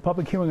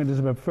public hearing on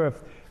December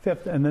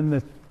 5th, and then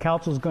the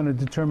council is going to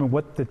determine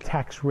what the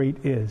tax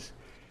rate is.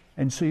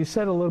 And so you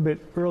said a little bit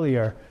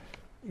earlier,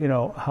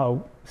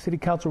 how city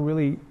council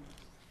really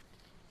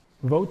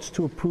votes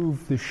to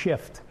approve the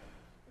shift,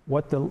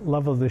 what the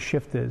level of the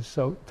shift is.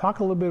 So talk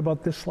a little bit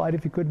about this slide,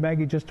 if you could,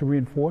 Maggie, just to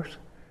reinforce.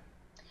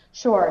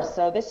 Sure.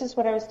 So this is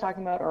what I was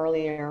talking about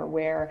earlier,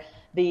 where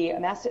the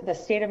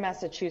state of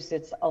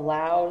Massachusetts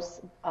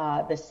allows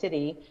the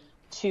city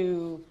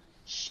to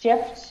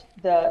shift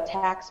the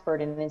tax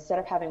burden. And instead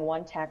of having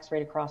one tax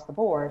rate across the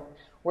board,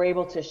 we're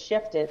able to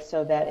shift it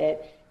so that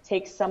it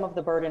takes some of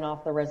the burden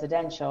off the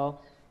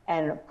residential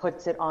and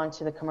puts it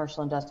onto the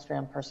commercial, industrial,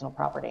 and personal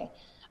property.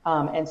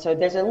 And so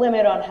there's a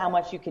limit on how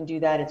much you can do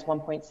that. It's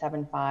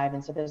 1.75.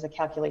 And so there's a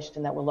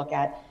calculation that we'll look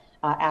at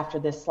after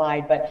this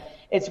slide. But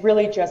it's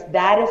really just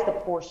that is the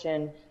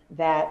portion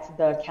that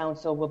the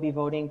council will be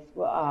voting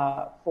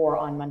for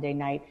on Monday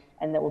night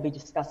and that we'll be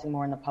discussing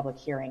more in the public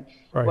hearing.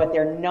 Right. What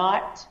they're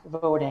not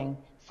voting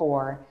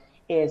for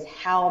is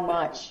how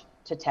much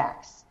to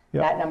tax.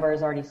 Yep. That number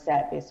is already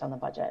set based on the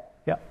budget.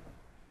 Yeah.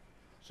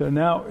 So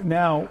now,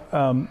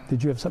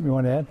 did you have something you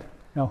want to add?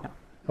 No.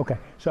 Okay,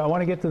 so I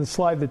want to get to the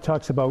slide that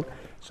talks about,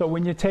 so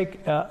when you take,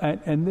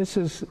 and this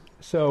is,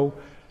 so,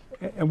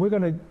 and we're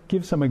going to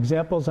give some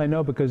examples, I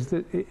know, because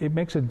it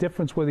makes a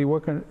difference whether you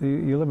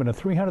live in a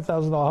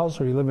 $300,000 house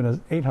or you live in an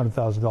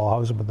 $800,000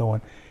 house with the one.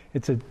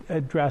 It's a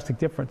drastic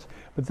difference.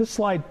 But this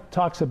slide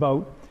talks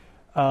about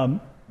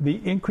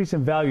the increase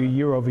in value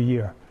year over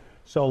year.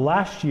 So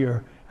last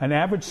year, an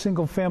average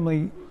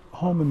single-family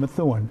home in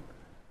Methuen,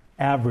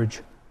 average,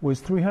 was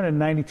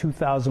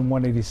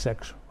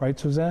 $392,186, right,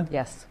 Suzanne?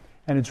 Yes.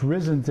 And it's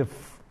risen to,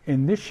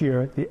 in this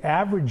year, the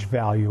average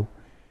value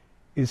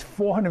is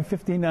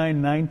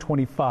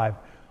 $459,925,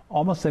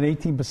 almost an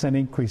 18%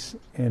 increase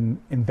in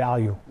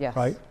value, yes.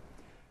 Right?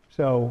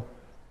 So,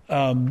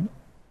 and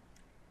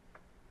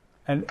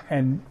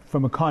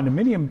from a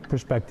condominium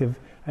perspective,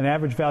 an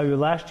average value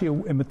last year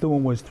in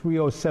Methuen was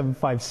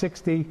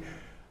 $307,560.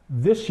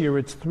 This year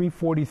it's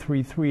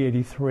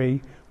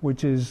 $343,383,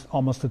 which is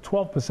almost a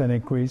 12%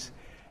 increase.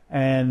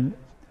 And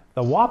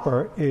the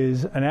whopper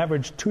is an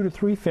average 2 to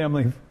 3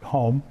 family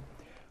home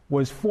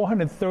was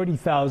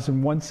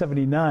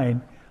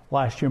 $430,179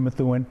 last year in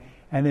Methuen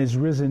and has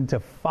risen to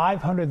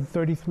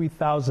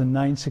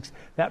 $533,960.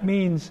 That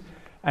means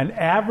an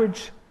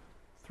average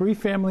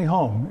 3-family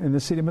home in the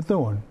city of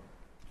Methuen,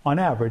 on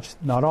average,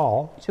 not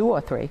all, 2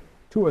 or 3,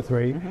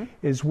 mm-hmm.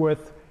 is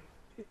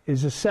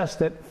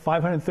assessed at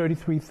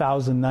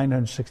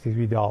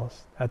 $533,963.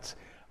 That's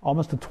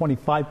almost a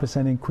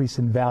 25% increase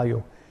in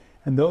value.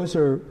 And those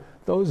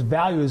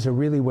values are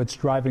really what's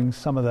driving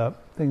some of the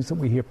things that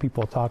we hear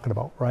people talking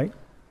about, right?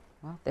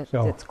 Well,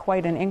 it's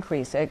quite an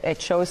increase.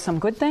 It shows some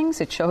good things.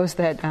 It shows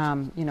that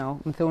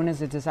Methuen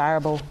is a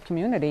desirable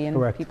community and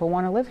Correct. People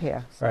want to live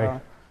here. So.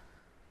 Right.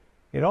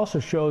 It also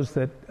shows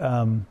that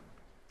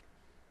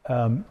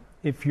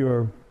if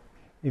you're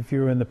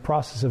in the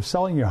process of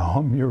selling your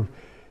home,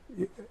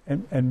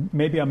 and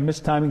maybe I'm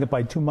mistiming it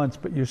by 2 months,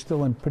 but you're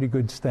still in pretty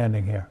good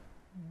standing here.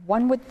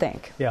 One would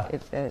think. Yeah.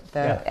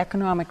 The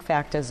economic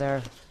factors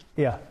are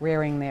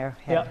rearing their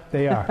head.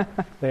 Yeah,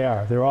 they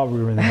are. They're all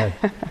rearing their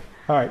head.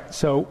 All right,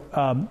 so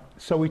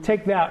we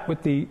take that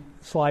with the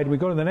slide. We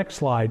go to the next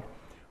slide,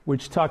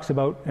 which talks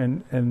about,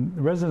 and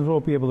the residents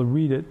won't be able to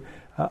read it,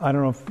 I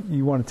don't know if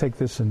you want to take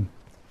this and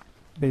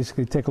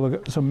basically take a look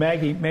at. So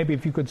Maggie, maybe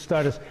if you could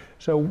start us.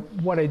 So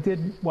what I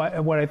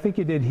think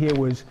you did here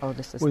was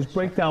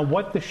break down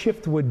what the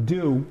shift would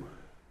do.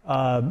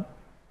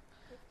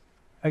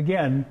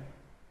 Again,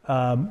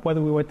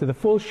 whether we went to the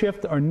full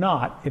shift or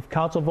not, if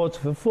council votes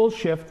for the full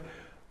shift,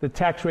 the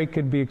tax rate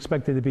could be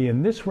expected to be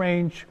in this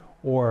range,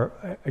 or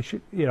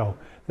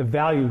the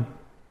value,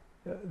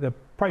 the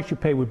price you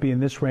pay would be in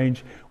this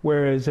range.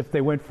 Whereas if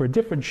they went for a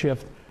different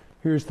shift,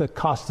 here's the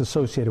cost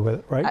associated with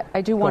it, right?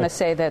 I do want to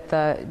say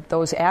that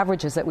those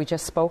averages that we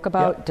just spoke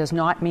about does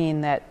not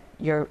mean that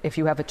if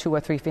you have a 2 or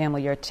 3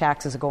 family, your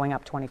taxes are going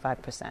up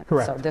 25%.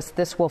 Correct. So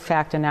this will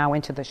factor now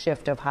into the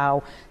shift of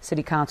how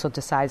City Council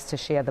decides to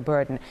share the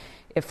burden.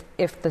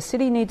 If the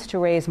city needs to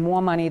raise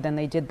more money than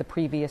they did the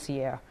previous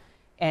year,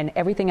 and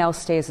everything else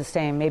stays the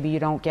same, maybe you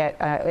don't get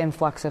an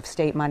influx of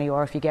state money,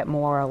 or if you get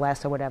more or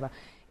less or whatever,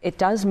 it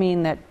does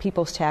mean that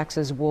people's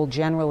taxes will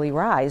generally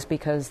rise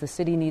because the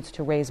city needs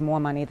to raise more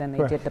money than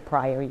they did the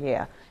prior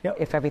year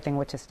if everything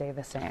were to stay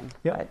the same.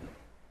 Yep. But,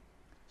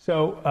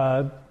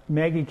 so,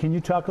 Maggie, can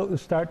you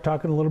start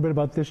talking a little bit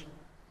about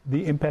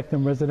the impact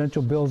on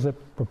residential bills that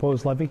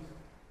proposed levy?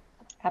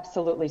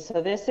 Absolutely.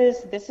 So this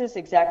is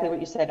exactly what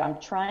you said. I'm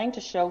trying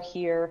to show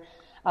here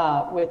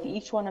with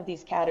each one of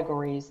these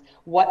categories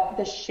what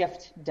the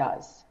shift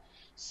does.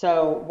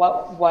 So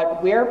what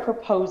we're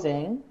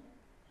proposing,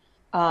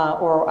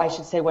 or I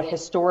should say what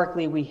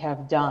historically we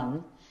have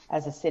done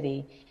as a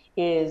city,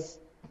 is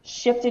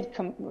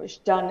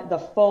done the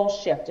full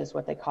shift is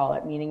what they call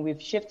it, meaning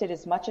we've shifted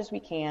as much as we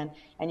can.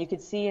 And you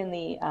could see in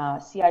the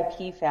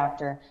CIP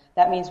factor,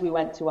 that means we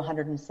went to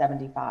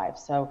 175.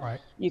 So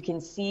you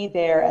can see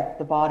there at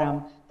the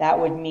bottom, that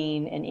would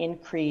mean an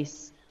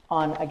increase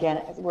on,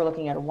 again, we're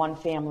looking at a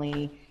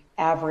 1-family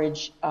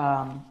average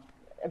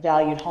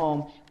valued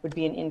home would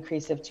be an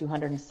increase of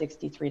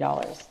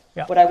 $263.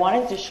 Yeah. What I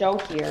wanted to show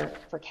here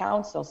for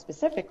council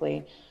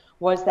specifically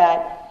was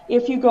that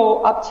if you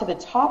go up to the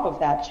top of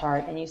that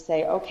chart and you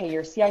say, okay,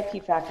 your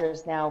CIP factor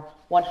is now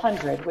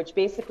 100, which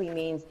basically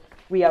means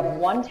we have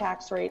one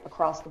tax rate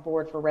across the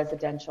board for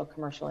residential,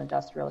 commercial,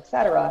 industrial, et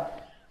cetera,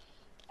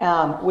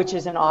 which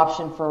is an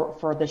option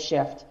for the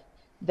shift,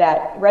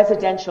 that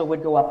residential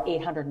would go up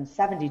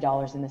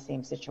 $870 in the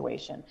same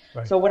situation.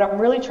 Right. So what I'm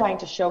really trying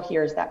to show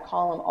here is that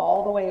column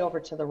all the way over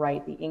to the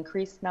right, the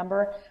increased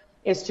number,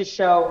 is to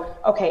show,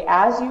 okay,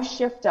 as you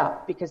shift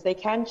up, because they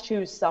can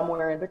choose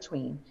somewhere in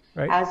between,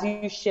 as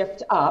you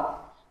shift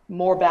up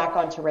more back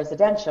onto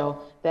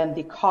residential, then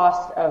the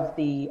cost of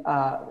the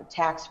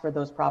tax for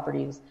those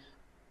properties,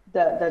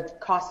 the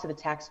cost to the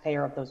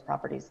taxpayer of those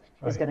properties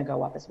is going to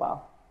go up as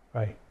well.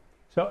 Right.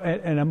 So,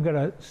 and I'm going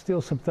to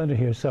steal some thunder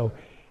here. So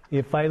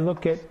if I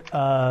look at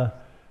the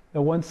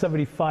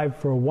 175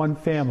 for one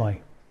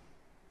family,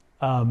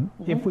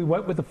 if we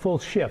went with the full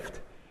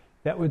shift,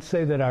 that would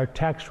say that our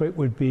tax rate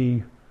would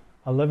be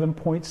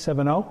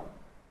 11.70?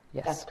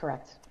 Yes. That's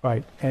correct.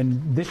 Right.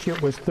 And this year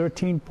it was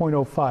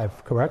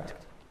 13.05, correct?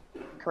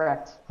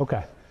 Correct.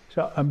 Okay.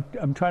 So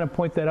I'm trying to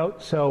point that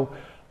out. So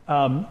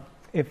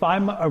if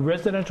I'm a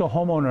residential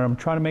homeowner, I'm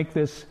trying to make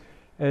this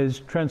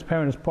as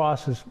transparent as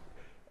possible.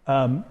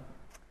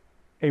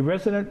 A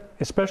resident,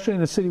 especially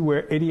in the city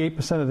where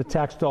 88% of the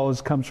tax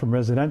dollars comes from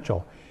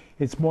residential,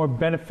 it's more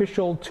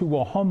beneficial to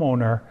a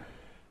homeowner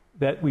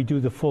that we do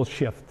the full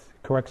shift.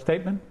 Correct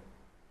statement?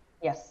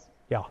 Yes.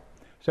 Yeah.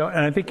 So, and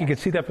I think you can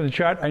see that from the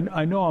chart.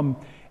 I know I'm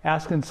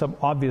asking some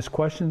obvious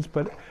questions,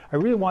 but I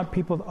really want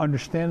people to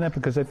understand that,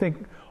 because I think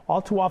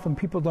all too often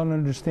people don't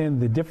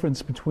understand the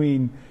difference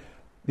between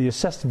the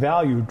assessed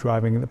value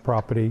driving the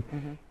property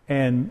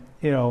and,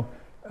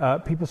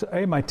 people say,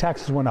 hey, my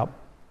taxes went up.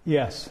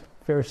 Yes,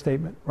 fair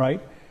statement,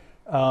 right?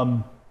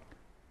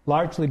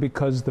 Largely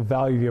because the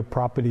value of your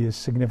property is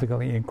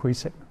significantly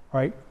increasing,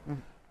 right?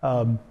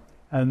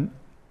 And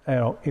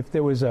if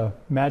there was a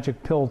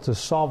magic pill to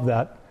solve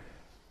that,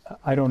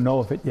 I don't know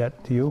of it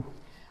yet. Do you?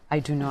 I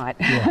do not.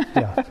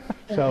 Yeah.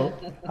 So,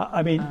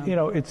 I mean,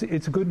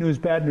 it's a good news,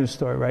 bad news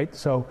story, right?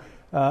 So,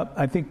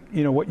 I think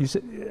what you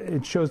said,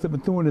 it shows that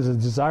Methuen is a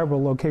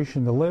desirable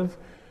location to live.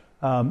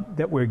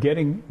 That we're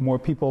getting more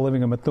people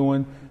living in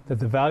Methuen. That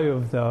the value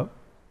of the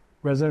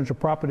residential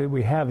property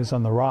we have is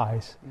on the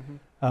rise.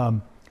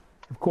 Of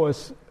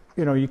course,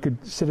 you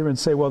could sit here and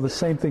say, well, the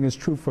same thing is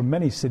true for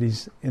many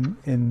cities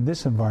in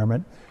this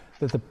environment,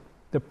 that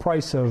the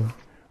price of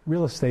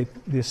real estate,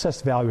 the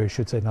assessed value, I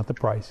should say, not the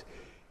price,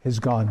 has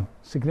gone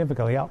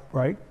significantly up,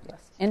 right? Yes.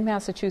 In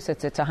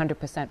Massachusetts, it's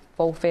 100%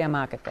 full fair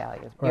market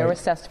value. Right. Your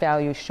assessed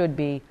value should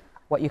be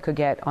what you could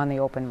get on the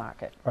open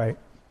market. Right.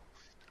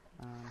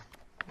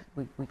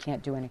 We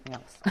can't do anything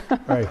else.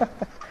 Right.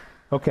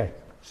 Okay.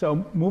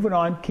 So moving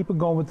on, keep it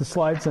going with the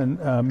slides, and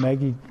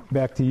Maggie,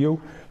 back to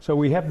you. So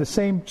we have the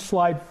same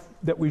slide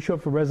that we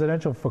showed for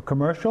residential for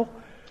commercial.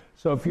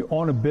 So if you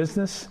own a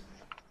business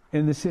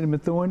in the city of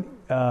Methuen,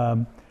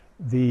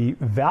 the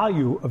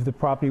value of the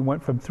property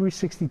went from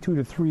 $362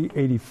 to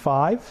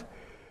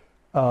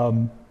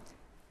 $385,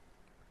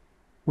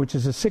 which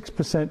is a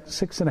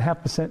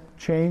 6.5%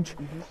 change,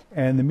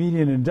 and the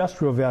median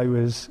industrial value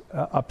is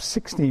up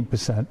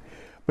 16%.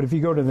 But if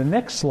you go to the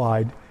next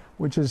slide,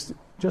 which is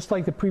just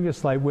like the previous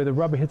slide where the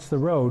rubber hits the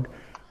road,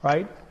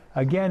 right?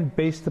 Again,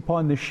 based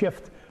upon the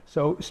shift.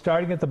 So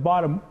starting at the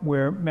bottom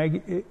where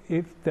Maggie,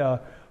 if the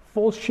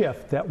full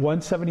shift at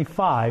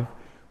 175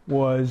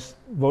 was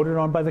voted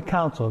on by the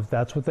council, if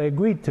that's what they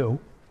agreed to,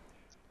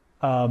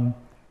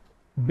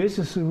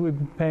 businesses would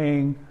be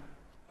paying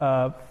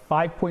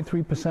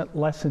 5.3%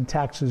 less in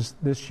taxes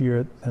this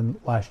year than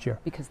last year.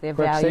 Because their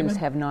Correct values statement?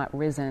 have not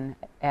risen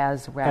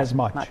as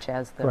much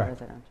as the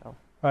Correct. residential.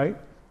 Right?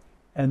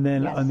 And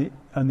then Yes.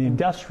 on the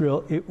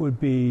industrial, it would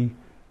be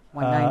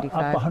up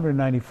 195.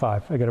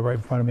 195. I got it right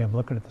in front of me. I'm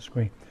looking at the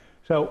screen.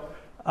 So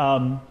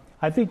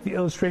I think the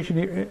illustration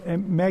here,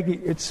 and Maggie,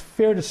 it's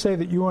fair to say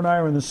that you and I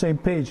are on the same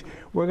page.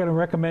 We're going to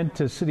recommend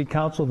to City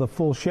Council the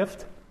full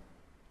shift.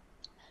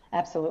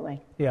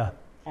 Absolutely. Yeah.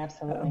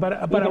 Absolutely. But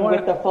I Even wanna-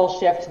 with the full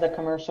shift, the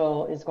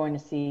commercial is going to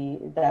see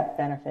that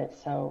benefit.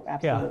 So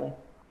absolutely.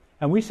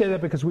 And we say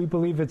that because we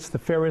believe it's the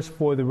fairest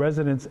for the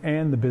residents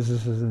and the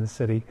businesses in the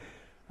city.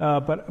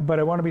 But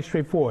I want to be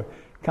straightforward.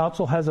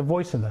 Council has a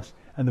voice in this,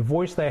 and the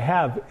voice they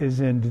have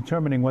is in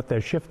determining what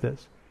their shift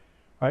is.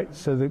 Right?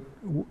 So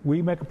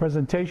we make a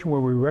presentation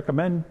where we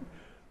recommend,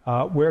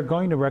 we're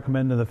going to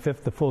recommend in the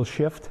 5th the full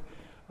shift,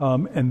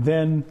 and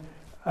then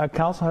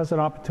council has an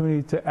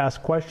opportunity to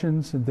ask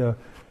questions, and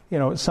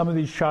some of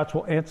these charts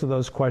will answer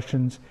those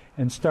questions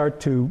and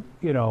start to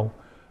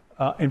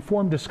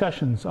inform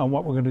discussions on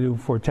what we're going to do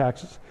for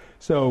taxes.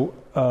 So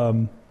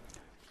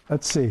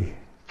let's see.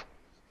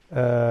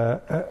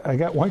 I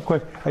got one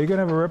question. Are you going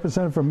to have a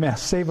representative from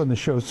Mass Save on the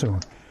show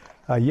soon?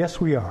 Yes,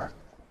 we are.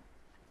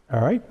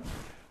 All right.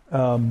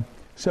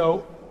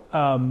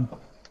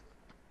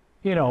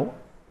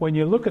 When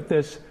you look at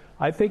this,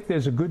 I think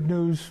there's a good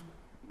news,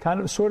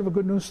 sort of a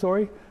good news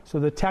story. So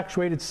the tax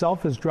rate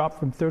itself has dropped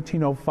from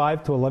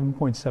 13.05 to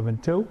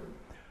 11.72.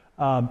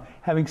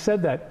 Having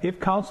said that, if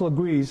council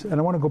agrees, and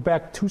I want to go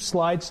back 2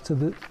 slides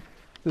to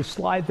the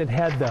slide that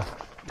had the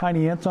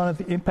tiny ants on it,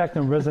 the impact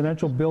on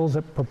residential bills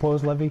at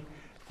proposed levy.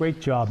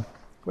 Great job.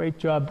 Great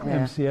job,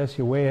 Yeah. MCS.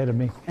 You're way ahead of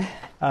me.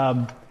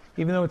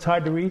 Even though it's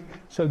hard to read.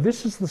 So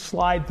this is the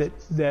slide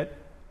that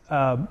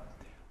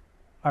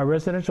our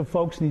residential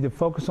folks need to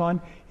focus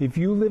on. If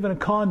you live in a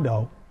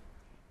condo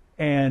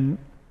and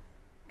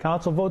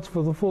council votes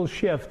for the full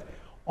shift,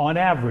 on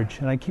average,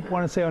 and I keep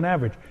wanting to say on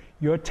average,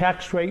 your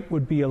tax rate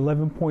would be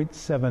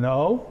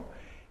 11.70,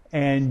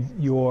 and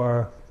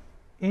your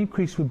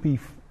increase would be,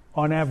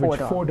 on average,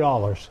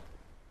 $4.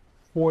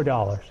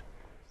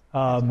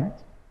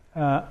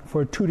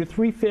 For a 2 to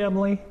 3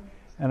 family,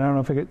 and I don't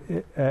know if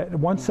at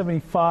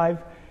 175,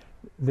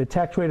 the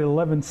tax rate at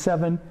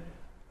 11.7,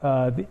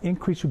 the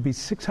increase would be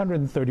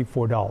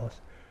 $634.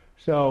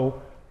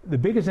 So the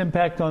biggest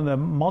impact on the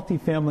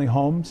multifamily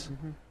homes,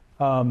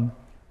 and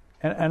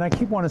I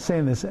keep wanting to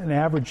say this, an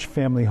average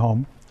family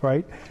home,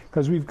 right?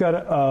 Because we've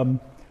got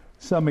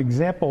some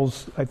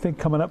examples, I think,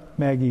 coming up,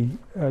 Maggie,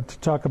 to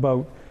talk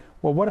about,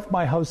 well, what if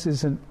my house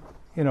isn't,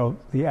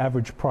 the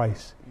average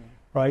price,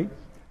 right?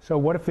 So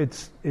what if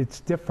it's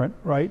different,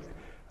 right?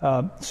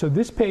 So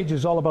this page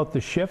is all about the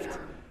shift.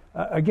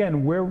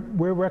 Again,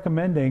 we're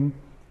recommending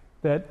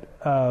that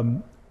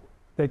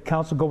that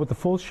council go with the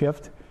full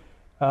shift.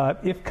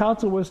 If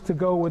council was to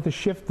go with a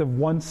shift of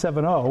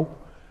 170,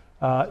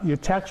 your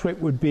tax rate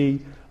would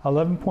be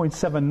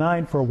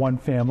 11.79 for one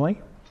family,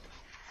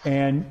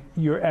 and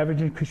your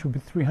average increase would be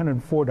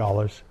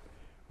 $304,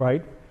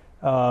 right?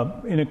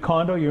 In a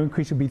condo, your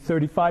increase would be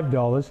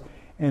 $35,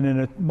 and in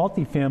a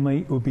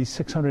multifamily, it would be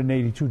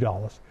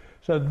 $682.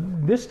 So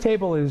this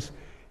table is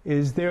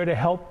there to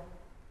help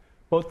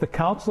both the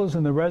councilors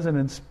and the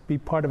residents be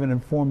part of an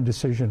informed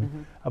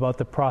decision about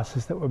the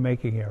process that we're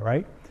making here,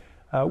 right?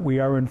 We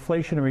are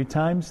inflationary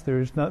times.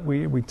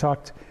 We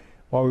talked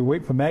while we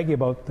wait for Maggie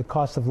about the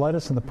cost of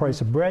lettuce and the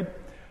price of bread.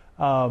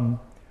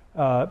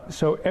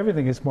 So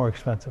everything is more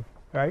expensive,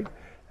 right?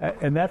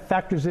 And that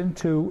factors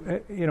into,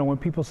 when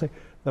people say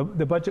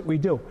the budget we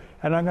do.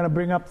 And I'm going to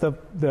bring up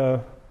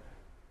the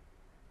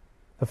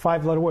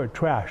 5-letter word,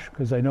 trash,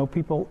 because I know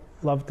people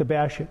love to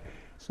bash it.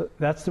 So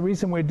that's the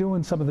reason we're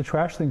doing some of the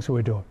trash things that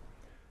we're doing.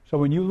 So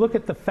when you look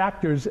at the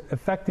factors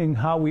affecting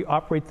how we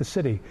operate the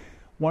city,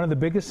 one of the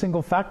biggest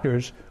single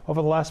factors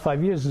over the last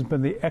 5 years has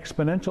been the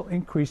exponential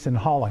increase in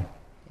hauling.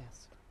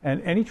 Yes.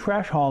 And any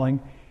trash hauling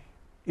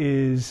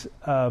is,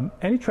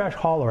 any trash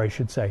hauler, I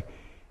should say,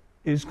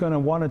 is going to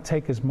want to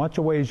take as much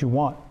away as you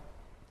want.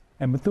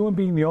 And Methuen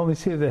being the only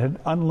city that had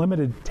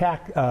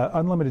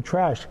unlimited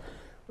trash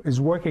is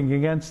working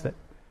against it.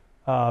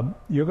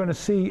 You're going to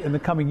see in the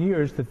coming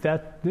years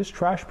that this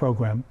trash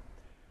program,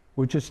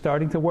 which is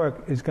starting to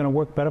work, is going to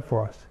work better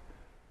for us.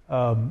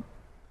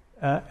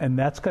 And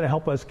that's going to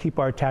help us keep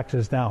our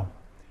taxes down.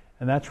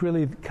 And that's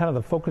really kind of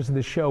the focus of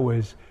this show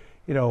is,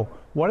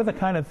 what are the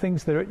kind of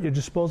things that are at your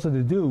disposal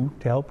to do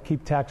to help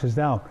keep taxes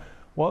down?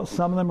 Well,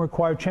 some of them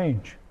require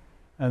change.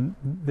 And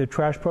the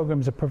trash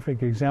program is a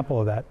perfect example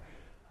of that.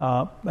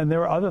 And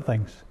there are other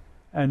things.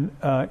 And,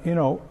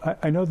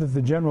 I know that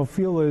the general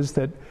feel is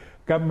that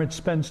government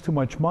spends too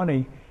much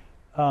money.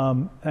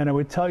 And I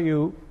would tell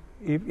you,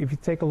 if you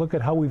take a look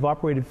at how we've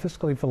operated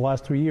fiscally for the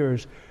last 3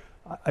 years,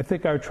 I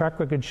think our track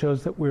record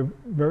shows that we're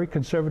very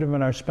conservative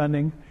in our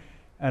spending.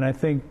 And I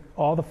think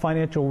all the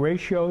financial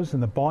ratios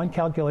and the bond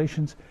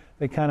calculations,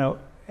 they kind of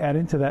add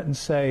into that and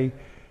say,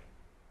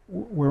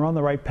 we're on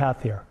the right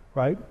path here,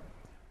 right?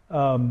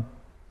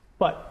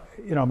 But,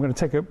 I'm going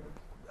to take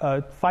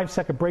a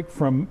 5-second break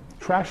from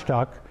trash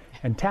talk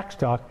and tax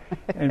talk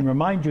and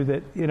remind you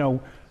that,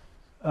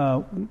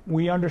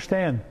 we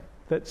understand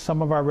that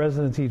some of our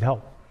residents need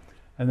help.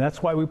 And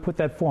that's why we put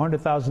that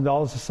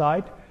 $400,000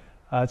 aside.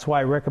 That's why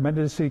I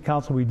recommended to the City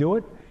Council we do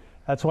it.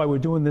 That's why we're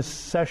doing this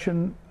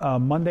session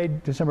Monday,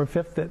 December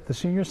 5th at the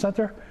Senior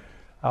Center.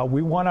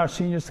 We want our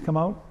seniors to come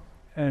out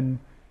and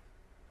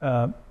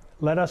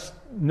let us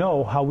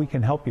know how we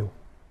can help you,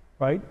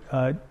 right?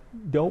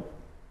 Don't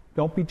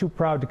be too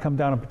proud to come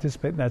down and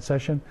participate in that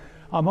session.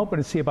 I'm hoping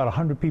to see about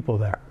 100 people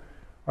there,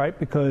 right?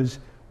 Because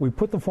we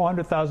put the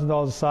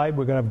 $400,000 aside.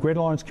 We're going to have Greater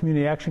Lawrence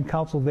Community Action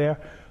Council there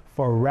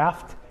for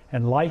raft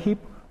and LIHEAP.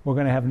 We're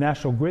going to have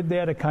National Grid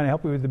there to kind of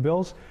help you with the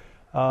bills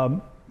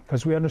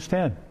because we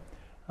understand.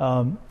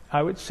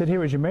 I would sit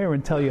here as your mayor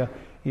and tell you,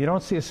 you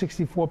don't see a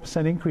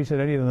 64% increase in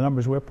any of the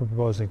numbers we're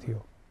proposing to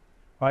you,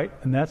 right?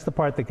 And that's the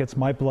part that gets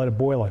my blood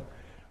boiling,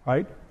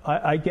 right?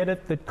 I get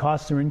it that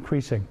costs are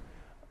increasing.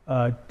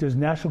 Does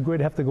National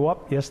Grid have to go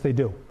up? Yes, they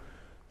do.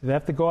 Do they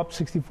have to go up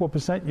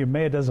 64%? Your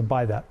mayor doesn't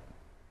buy that,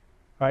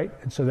 right?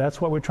 And so that's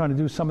why we're trying to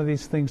do some of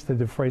these things to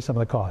defray some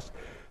of the costs.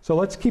 So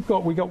let's keep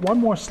going. We got one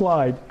more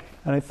slide,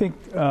 and I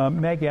think,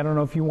 Maggie, I don't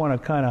know if you want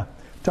to kind of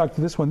talk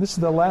to this one. This is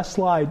the last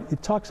slide.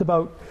 It talks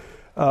about,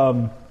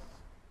 assuming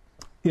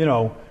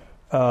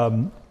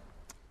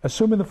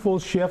the full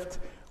shift,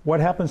 what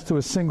happens to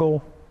a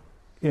single,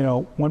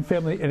 one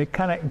family, and it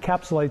kind of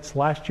encapsulates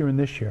last year and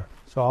this year.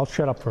 So I'll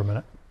shut up for a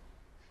minute.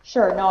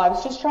 Sure. No, I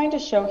was just trying to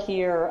show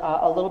here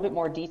a little bit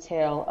more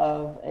detail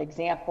of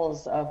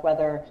examples of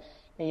whether,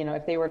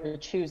 if they were to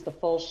choose the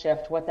full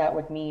shift, what that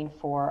would mean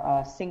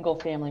for single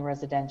family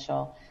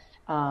residential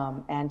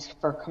and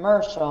for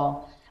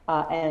commercial.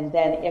 And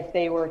then if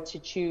they were to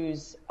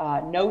choose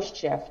no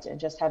shift and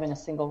just having a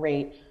single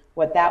rate,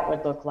 what that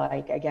would look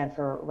like, again,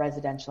 for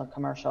residential and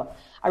commercial.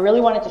 I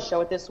really wanted to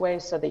show it this way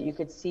so that you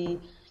could see,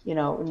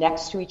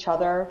 next to each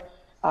other,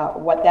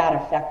 what that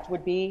effect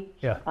would be.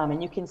 Yeah.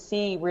 And you can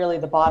see really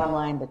the bottom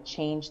line, the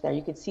change there.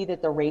 You can see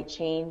that the rate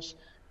change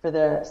for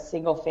the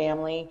single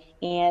family,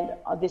 and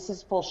this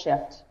is full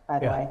shift, by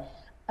the way.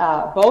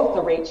 Both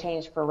the rate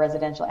change for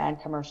residential and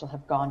commercial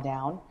have gone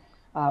down,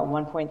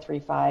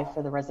 1.35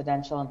 for the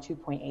residential and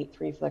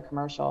 2.83 for the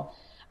commercial.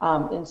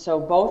 And so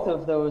both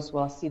of those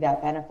will see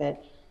that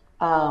benefit.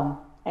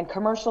 And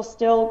commercial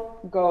still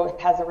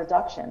has a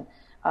reduction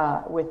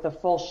with the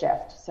full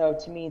shift. So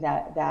to me,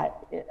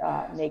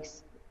 that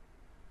makes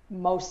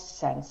most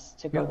sense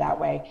to go that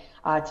way,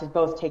 to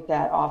both take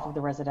that off of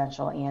the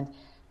residential and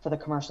for the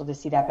commercial to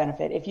see that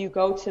benefit. If you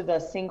go to the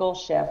single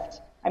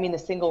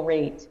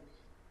rate,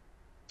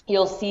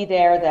 you'll see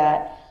there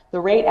that the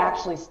rate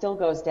actually still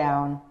goes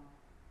down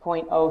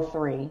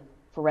 0.03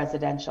 for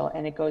residential,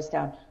 and it goes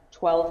down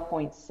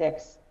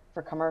 12.6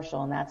 for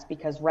commercial, and that's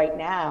because right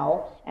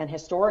now and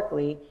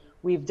historically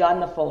we've done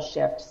the full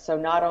shift.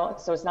 So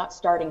it's not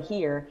starting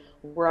here.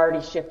 We're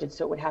already shifted,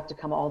 so it would have to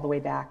come all the way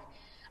back.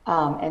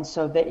 And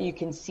so that you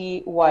can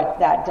see what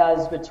that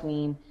does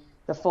between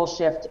the full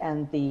shift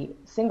and the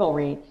single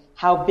rate,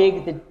 how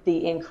big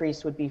the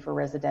increase would be for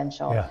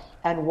residential,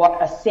 and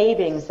what a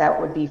savings that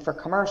would be for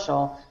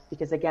commercial,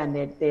 because again,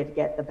 they'd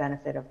get the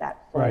benefit of that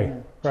full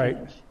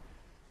change.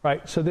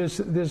 Right. So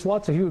there's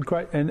lots of huge,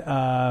 and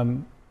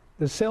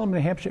the Salem, New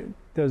Hampshire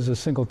does a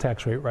single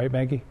tax rate, right,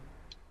 Maggie?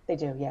 They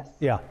do, yes.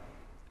 Yeah.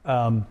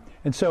 And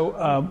so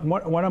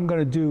what I'm going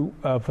to do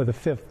for the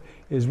 5th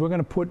is we're going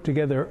to put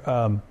together,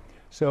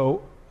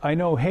 so I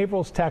know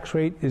Haverhill's tax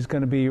rate is going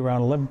to be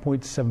around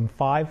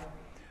 11.75.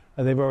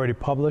 They've already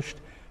published.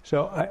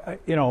 So,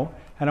 and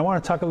I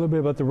want to talk a little bit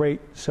about the rate.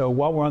 So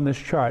while we're on this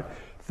chart,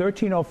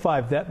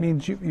 1305, that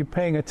means you're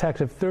paying a tax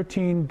of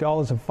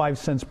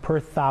 $13.05 per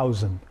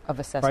thousand. Of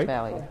assessed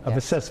value. Of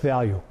assessed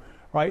value,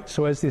 right?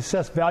 So as the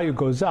assessed value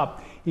goes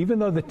up, even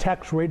though the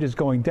tax rate is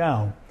going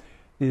down,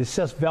 the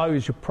assessed value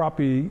of your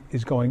property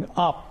is going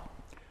up,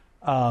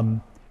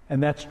 and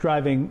that's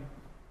driving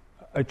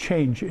a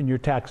change in your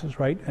taxes,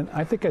 right? And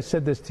I think I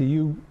said this to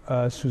you,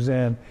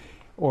 Suzanne,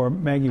 or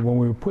Maggie, when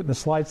we were putting the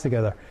slides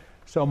together.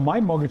 So my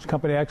mortgage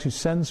company actually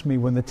sends me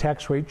when the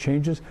tax rate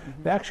changes.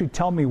 Mm-hmm. They actually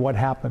tell me what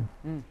happened,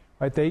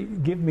 right? They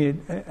give me,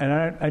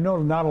 and I know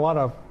not a lot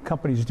of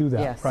companies do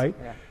that, right?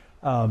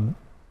 Yeah.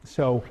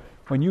 So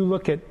when you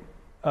look at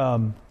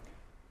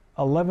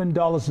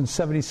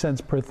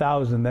 $11.70 per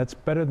thousand, that's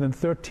better than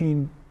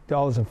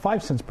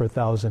 $13.05 per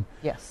thousand.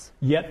 Yes.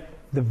 Yet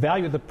the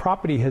value of the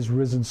property has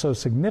risen so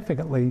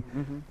significantly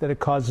that it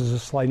causes a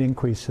slight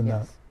increase in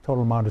the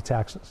total amount of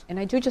taxes. And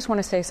I do just want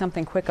to say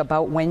something quick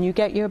about when you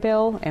get your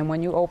bill and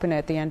when you open it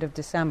at the end of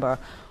December.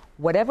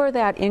 Whatever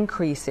that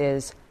increase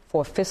is,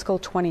 for fiscal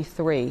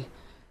 '23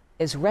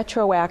 is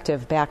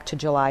retroactive back to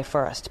July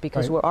 1st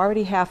because Right. we're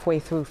already halfway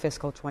through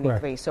fiscal '23.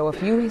 Correct. So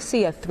if you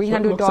see a $300, So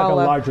it looks like a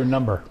larger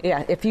number.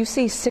 yeah, if you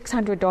see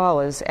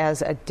 $600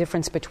 as a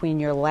difference between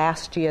your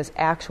last year's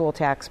actual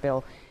tax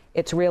bill,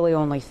 it's really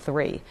only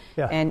 $3.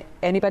 Yeah. And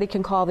anybody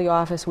can call the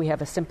office. We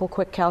have a simple,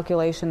 quick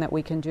calculation that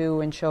we can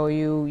do and show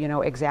you,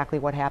 exactly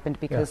what happened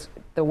because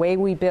the way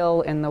we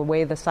bill and the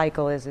way the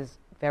cycle is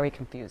very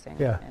confusing.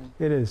 Yeah, And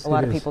it is. A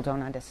lot it of is. people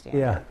don't understand.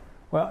 Yeah. it.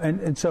 Well,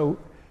 and so,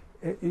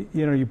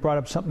 you brought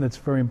up something that's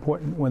very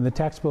important. When the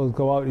tax bills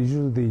go out, it's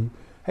usually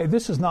hey,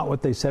 this is not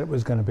what they said it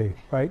was going to be,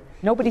 right?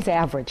 Nobody's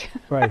average.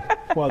 Right.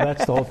 Well,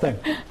 that's the whole thing,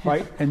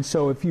 right? And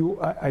so if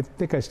I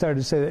think I started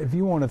to say that if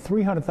you own a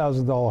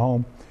 $300,000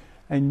 home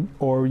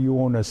or you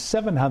own a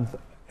 $700,000,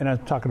 and I'm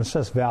talking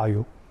assessed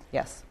value,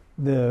 Yes.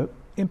 the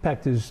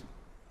impact is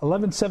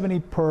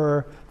 $1170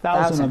 per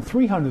thousand on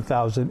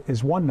 $300,000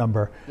 is one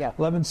number. Yeah.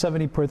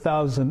 $1170 per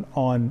thousand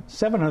on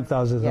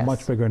 $700,000 is a Yes.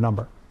 much bigger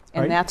number.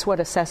 And right? that's what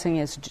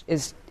assessing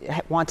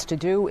wants to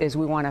do is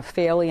we want to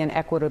fairly and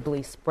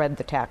equitably spread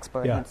the tax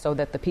burden Yeah. so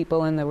that the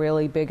people in the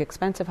really big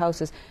expensive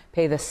houses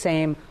pay the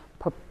same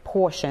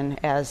proportion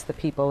as the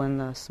people in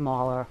the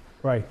smaller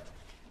Right.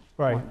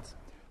 ones.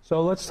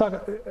 So let's talk,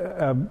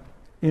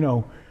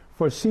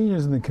 for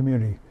seniors in the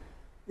community,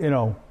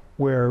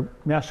 where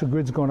National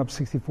Grid's going up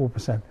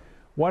 64%.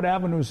 What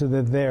avenues are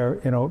there?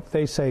 If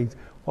they say,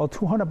 well,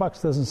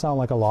 $200 doesn't sound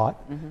like a lot,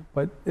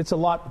 but it's a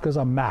lot because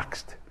I'm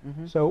maxed.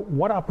 So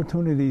what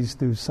opportunities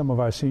do some of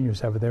our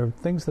seniors have? Are there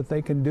things that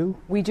they can do?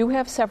 We do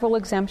have several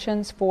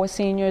exemptions for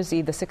seniors,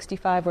 either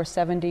 65 or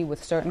 70,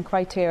 with certain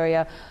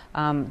criteria.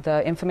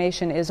 The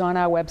information is on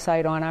our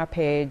website, on our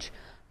page.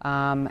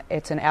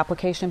 It's an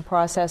application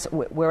process.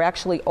 We're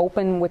actually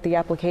open with the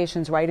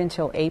applications right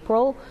until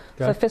April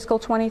for fiscal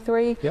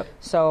 '23. Yep.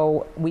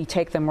 So we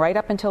take them right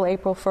up until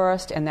April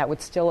 1st, and that would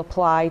still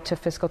apply to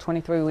fiscal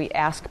 '23. We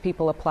ask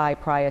people apply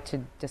prior to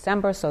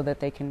December so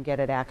that they can get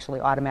it actually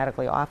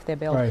automatically off their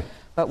bill. Right.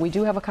 But we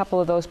do have a couple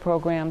of those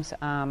programs.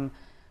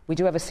 We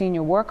do have a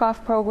senior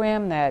work-off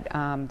program that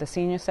the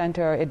Senior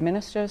Center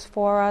administers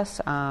for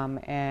us,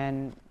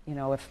 and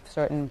if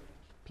certain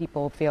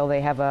people feel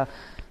they have a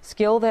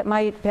skill that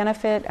might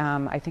benefit,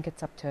 I think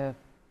it's up to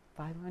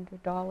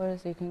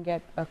 $500 you can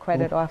get a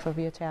credit off of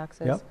your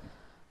taxes. Yep.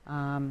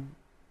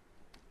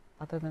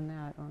 Other than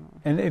that, I don't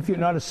know. And if you're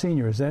not a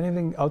senior, is there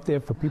anything out there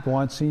for people who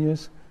aren't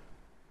seniors?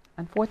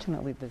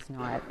 Unfortunately, there's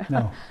not.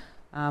 No.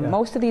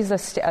 Most of these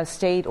are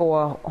state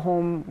or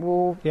home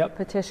rule Yep.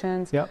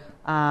 petitions. Yep.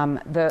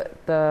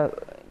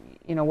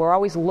 We're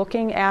always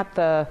looking at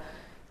the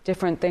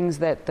different things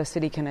that the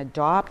city can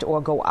adopt or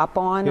go up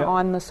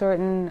on the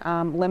certain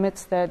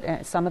limits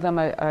that some of them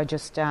are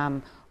just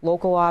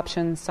local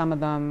options, some of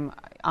them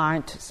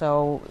aren't.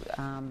 So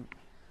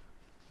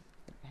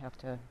have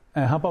to.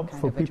 And how about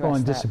kind for of people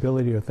on address that.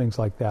 disability or things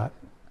like that?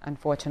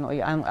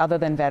 Unfortunately, other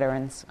than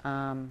veterans.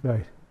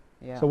 Right.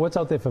 Yeah. So what's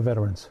out there for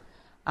veterans?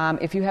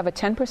 If you have a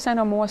 10%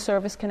 or more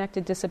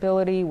service-connected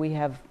disability, we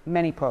have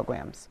many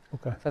programs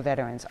for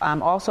veterans.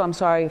 Also, I'm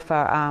sorry,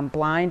 for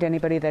blind,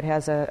 anybody that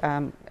has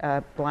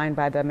a blind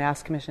by the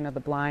Mass Commission of the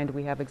Blind,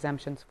 we have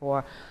exemptions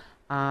for.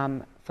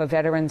 For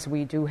veterans,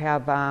 we do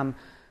have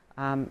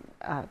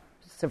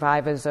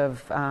survivors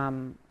of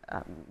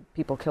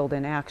people killed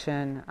in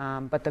action,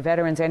 but the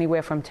veterans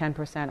anywhere from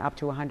 10% up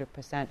to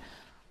 100%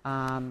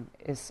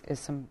 is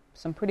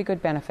some pretty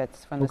good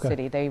benefits from the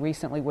city. They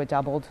recently were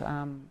doubled.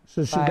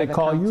 So should by they the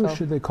call council. you or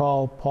should they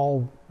call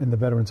Paul in the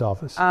Veterans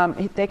Office?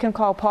 They can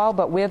call Paul,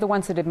 but we're the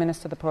ones that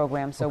administer the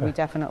program, so we Okay.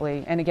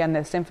 definitely, and again,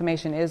 this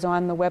information is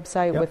on the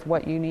website with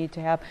what you need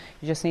to have.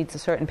 You just need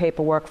certain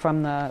paperwork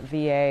from the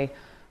VA.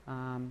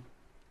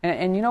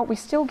 And we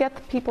still get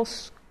the people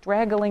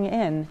straggling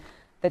in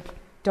that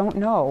don't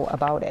know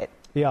about it.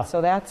 Yeah.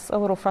 So that's a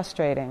little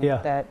frustrating. Yeah.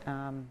 That,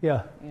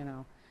 Yeah.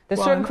 There's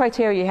Well, certain and-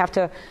 criteria. You have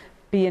to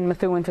be in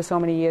Methuen for so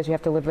many years. You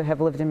have to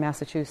have lived in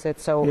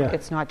Massachusetts. So Yeah.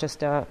 it's not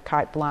just a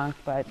carte blanche,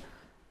 but...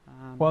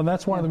 Well, and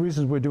that's one of the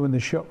reasons we're doing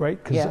this show,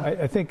 right? Because Yeah.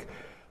 I think,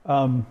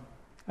 and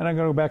I'm going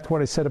to go back to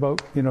what I said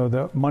about,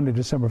 the Monday,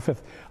 December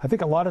 5th. I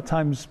think a lot of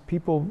times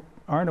people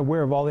aren't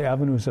aware of all the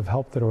avenues of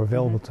help that are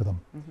available to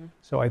them.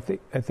 So I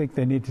think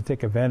they need to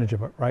take advantage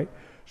of it, right?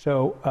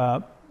 So,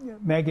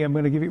 Maggie, I'm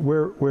going to give you,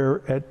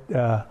 we're at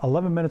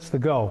 11 minutes to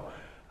go.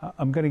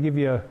 I'm going to give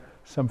you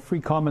some free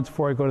comments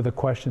before I go to the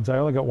questions. I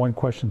only got one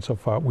question so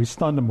far. We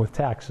stunned them with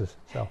taxes,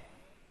 so.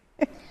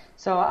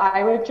 So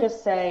I would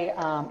just say,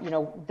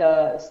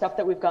 the stuff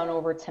that we've gone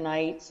over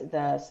tonight,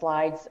 the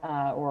slides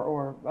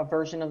or a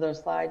version of those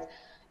slides,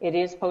 it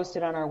is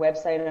posted on our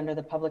website under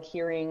the public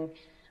hearing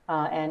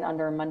and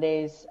under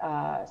Monday's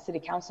city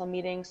council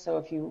meeting. So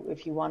if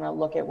you want to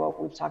look at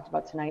what we've talked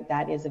about tonight,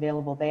 that is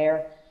available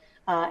there.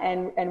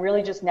 And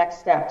really just next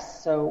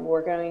steps. So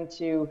we're going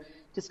to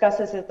discuss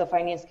this at the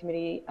Finance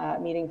Committee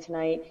meeting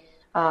tonight,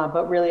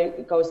 but really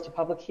it goes to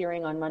public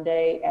hearing on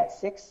Monday at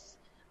 6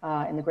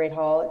 in the Great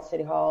Hall at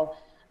City Hall.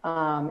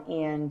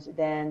 And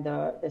then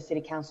the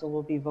City Council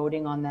will be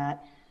voting on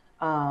that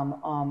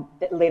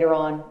later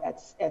on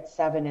at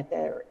 7 at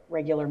the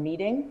regular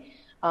meeting.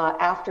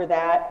 After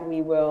that,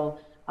 we will,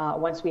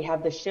 once we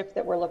have the shift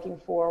that we're looking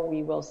for,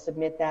 we will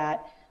submit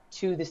that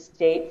to the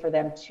state for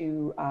them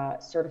to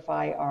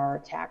certify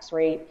our tax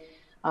rate.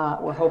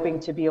 We're hoping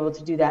to be able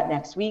to do that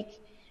next week,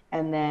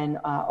 and then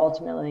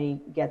ultimately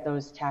get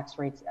those tax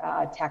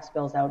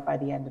bills out by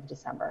the end of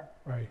December.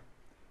 Right.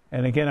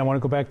 And again, I want to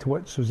go back to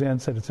what Suzanne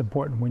said. It's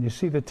important. When you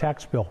see the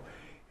tax bill,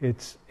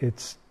 it's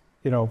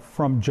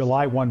from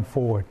July 1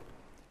 forward,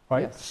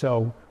 right? Yes.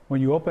 So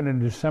when you open in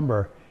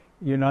December,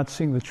 you're not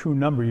seeing the true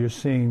number. You're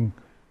seeing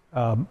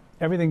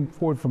everything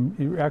forward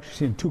you're actually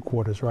seeing 2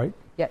 quarters, right?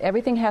 Yeah,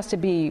 everything has to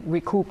be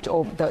recouped.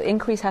 The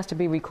increase has to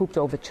be recouped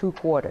over 2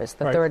 quarters,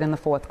 the third and the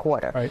fourth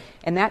quarter. Right.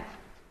 And that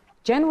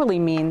generally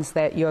means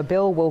that your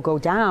bill will go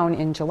down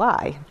in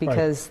July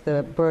because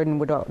the burden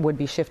would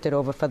be shifted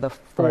over for the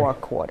 4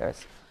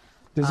 quarters.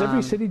 Does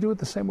every city do it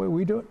the same way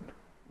we do it?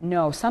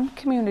 No, some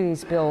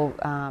communities bill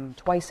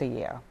twice a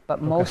year,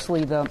 but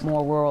mostly the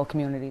more rural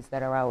communities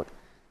that are out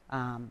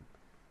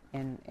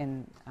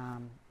in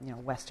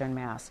Western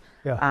Mass.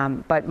 Yeah.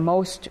 But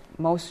most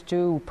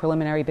do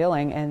preliminary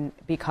billing, and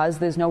because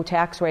there's no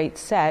tax rate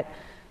set,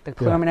 the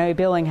preliminary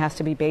billing has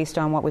to be based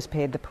on what was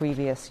paid the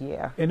previous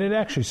year. And it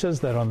actually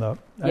says that on the.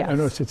 Yes. I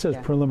noticed it says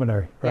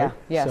preliminary, right?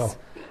 Yeah. Yes. So,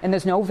 and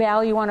there's no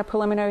value on a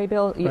preliminary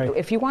bill. Right.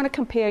 If you want to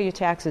compare your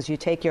taxes, you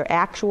take your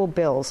actual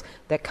bills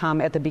that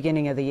come at the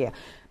beginning of the year.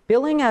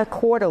 Billing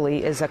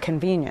quarterly is a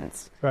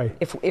convenience. Right.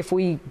 If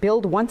we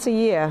billed once a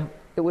year,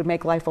 it would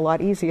make life a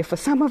lot easier for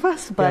some of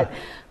us. But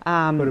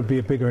but it'd be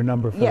a bigger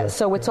number.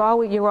 So it's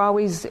you're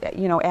always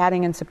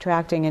adding and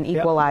subtracting and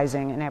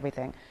equalizing and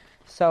everything.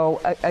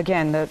 So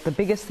again, the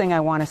biggest thing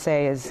I want to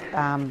say is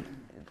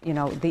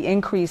the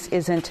increase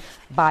isn't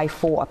by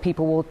 4.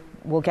 People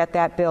will get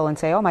that bill and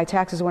say, oh, my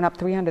taxes went up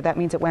 $300. That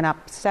means it went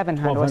up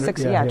 $700 or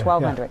 $600.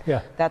 $1,200.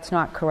 Yeah. That's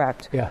not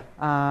correct. Yeah.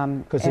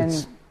 Because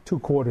it's 2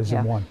 quarters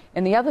in one.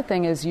 And the other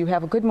thing is you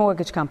have a good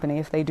mortgage company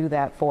if they do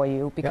that for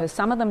you, because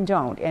some of them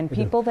don't. And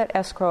people that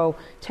escrow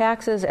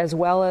taxes as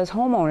well as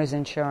homeowners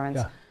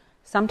insurance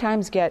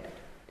sometimes get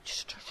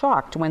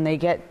shocked when they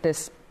get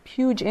this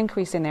huge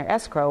increase in their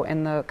escrow,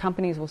 and the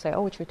companies will say,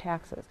 oh, it's your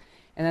taxes.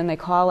 And then they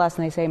call us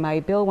and they say, my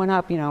bill went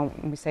up,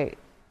 and we say,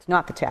 it's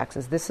not the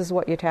taxes. This is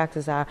what your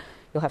taxes are.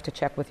 You'll have to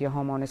check with your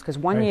homeowners. Because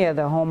one year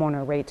the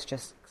homeowner rates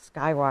just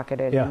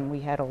skyrocketed, and we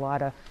had a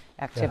lot of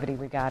activity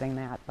regarding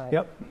that. But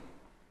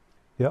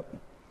Yep.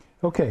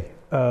 Okay.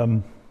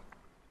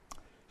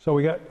 So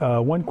we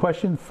got one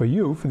question for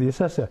you, for the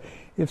assessor.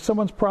 If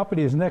someone's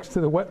property is next to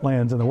the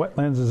wetlands and the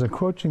wetlands is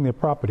encroaching their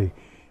property,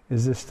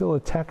 is there still a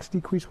tax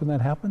decrease when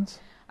that happens?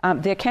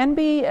 There can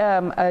be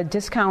a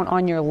discount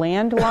on your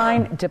land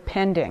line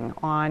depending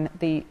on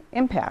the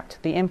impact,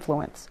 the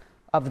influence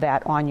of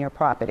that on your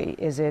property.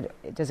 Does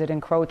it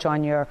encroach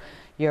on your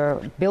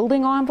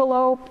building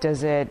envelope?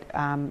 Does it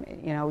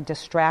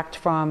distract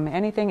from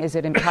anything? Is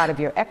it in part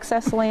of your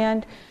excess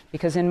land?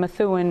 Because in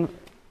Methuen,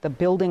 the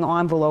building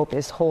envelope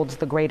holds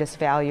the greatest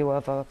value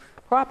of a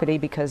property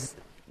because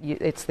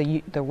it's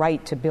the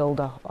right to build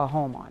a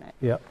home on it.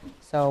 Yep.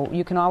 So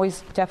you can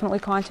always definitely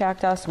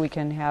contact us. We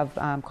can have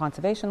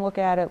conservation look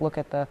at it, look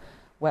at the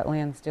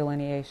wetlands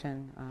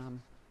delineation.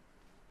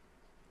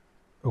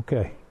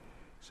 Okay.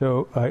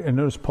 So I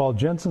notice Paul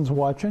Jensen's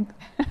watching.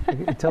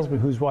 It tells me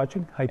who's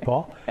watching. Hi,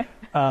 Paul.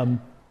 And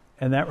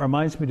that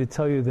reminds me to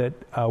tell you that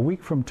a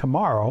week from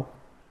tomorrow,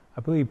 I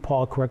believe,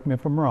 Paul, correct me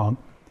if I'm wrong,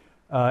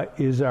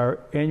 is our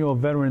annual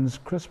Veterans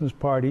Christmas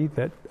party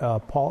that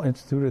Paul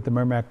instituted at the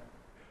Merrimack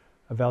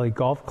Valley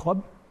Golf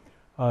Club,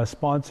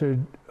 sponsored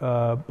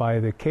by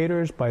the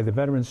caterers, by the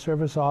Veterans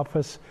Service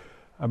Office,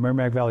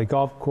 Merrimack Valley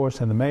Golf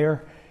Course, and the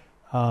mayor.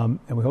 And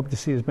we hope to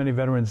see as many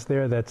veterans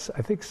there. That's,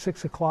 I think,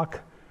 6 o'clock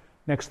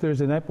next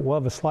Thursday night, but we'll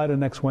have a slider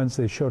next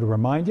Wednesday's show to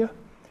remind you.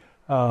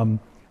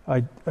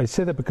 I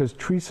say that because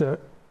Teresa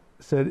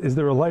said, is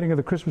there a lighting of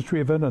the Christmas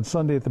tree event on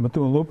Sunday at the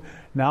Methuen Loop?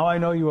 Now I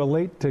know you were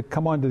late to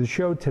come onto the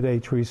show today,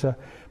 Teresa,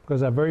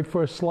 because our very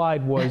first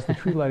slide was the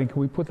tree lighting. Can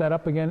we put that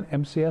up again,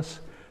 MCS,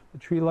 the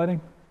tree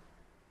lighting?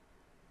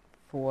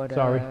 4 to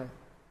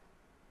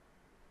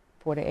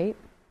 8?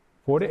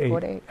 4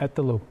 to 8 at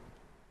the Loop.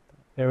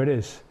 There it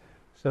is.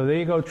 So there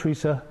you go,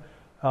 Teresa.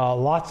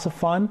 Lots of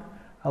fun.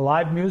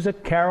 Live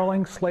music,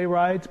 caroling, sleigh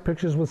rides,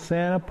 pictures with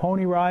Santa,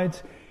 pony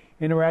rides,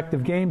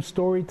 interactive games,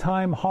 story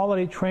time,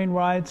 holiday train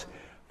rides,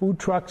 food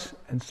trucks,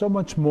 and so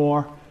much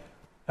more.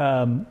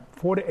 4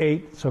 to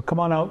 8, so come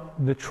on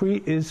out. The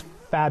tree is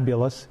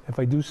fabulous, if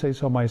I do say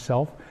so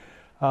myself.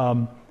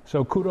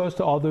 So kudos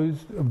to all those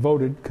who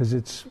voted, because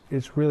it's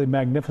really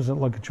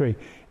magnificent looking tree.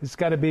 It's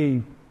got to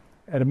be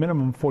at a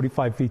minimum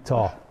 45 feet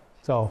tall.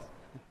 So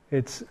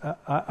it's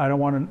I don't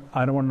want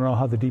to know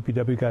how the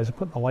DPW guys are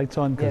putting the lights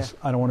on, because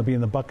I don't want to be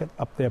in the bucket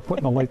up there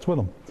putting the lights with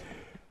them.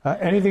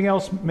 Anything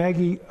else,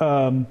 Maggie,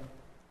 on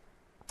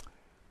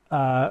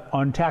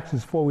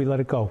taxes before we let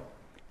it go?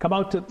 Come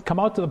out to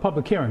the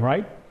public hearing,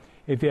 right?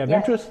 If you have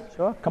interest,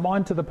 come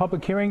on to the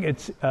public hearing.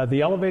 It's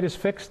the elevator's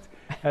fixed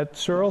at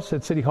Searles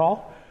at City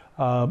Hall.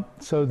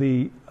 So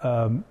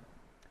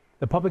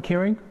The public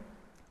hearing,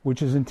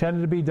 which is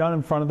intended to be done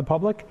in front of the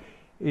public,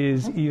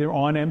 is either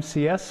on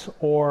MCS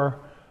or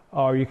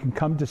you can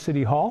come to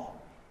City Hall.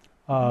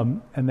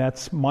 And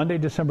that's Monday,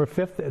 December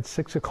 5th at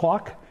 6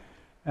 o'clock,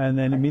 and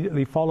then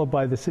immediately followed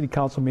by the City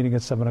Council meeting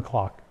at 7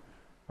 o'clock.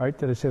 All right,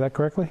 did I say that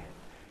correctly?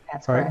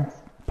 That's All correct. right.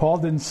 Paul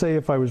didn't say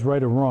if I was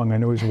right or wrong. I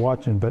know he's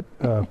watching, but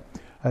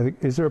I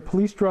think, is there a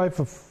police drive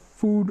for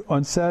food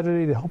on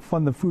Saturday to help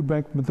fund the food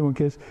bank for Methuen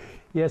kids?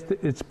 Yes,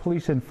 it's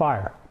police and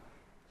fire.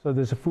 So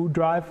there's a food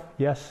drive,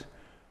 yes,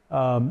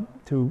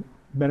 to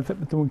benefit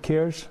Methuen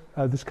Cares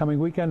this coming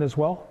weekend as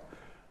well.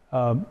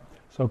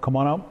 So come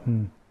on out.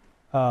 And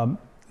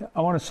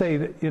I want to say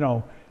that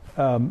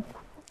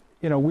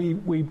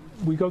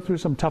we go through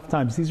some tough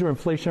times. These are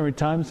inflationary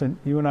times, and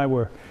you and I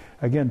were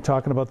again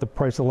talking about the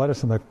price of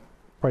lettuce and the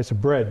price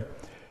of bread.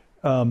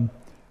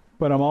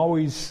 But I'm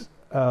always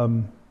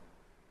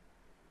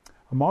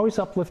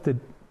uplifted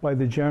by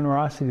the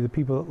generosity of the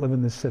people that live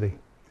in this city.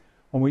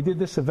 When we did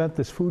this event,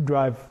 this food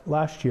drive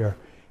last year,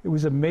 it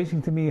was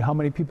amazing to me how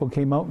many people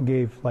came out and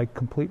gave like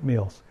complete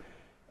meals.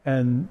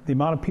 And the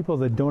amount of people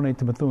that donate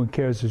to Methuen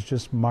Cares is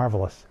just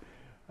marvelous.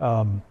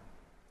 And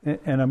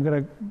I'm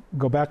going to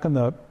go back on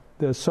the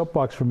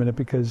soapbox for a minute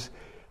because,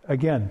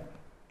 again,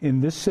 in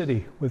this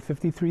city with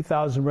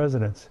 53,000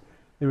 residents,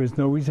 there is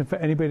no reason for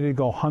anybody to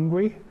go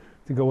hungry,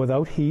 to go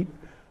without heat,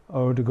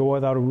 or to go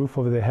without a roof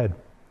over their head.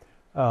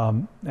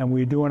 And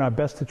we're doing our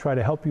best to try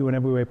to help you in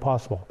every way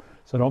possible.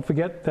 So don't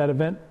forget that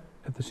event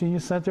at the Senior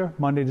Center,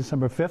 Monday,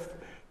 December 5th,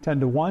 10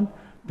 to 1.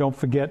 Don't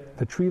forget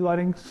the tree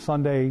lighting,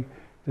 Sunday,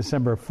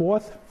 December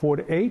 4th, 4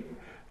 to 8.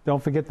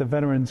 Don't forget the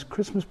Veterans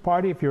Christmas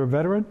Party, if you're a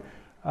veteran,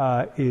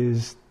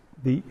 is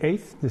the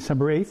 8th,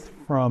 December 8th,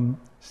 from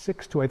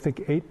 6 to, I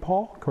think, 8,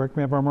 Paul. Correct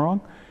me if I'm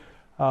wrong.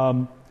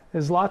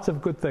 There's lots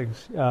of good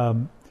things.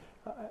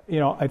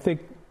 I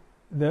think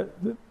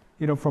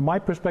from my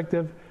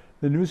perspective,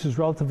 the news is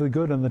relatively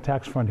good on the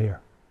tax front here.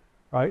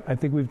 Right? I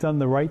think we've done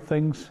the right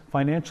things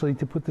financially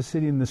to put the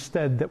city in the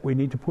stead that we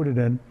need to put it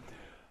in.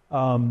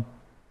 And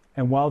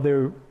while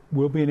there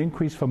will be an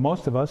increase for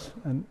most of us,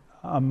 and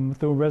I'm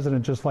a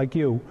resident just like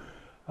you,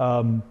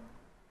 we're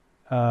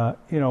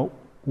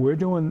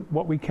doing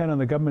what we can on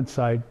the government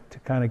side to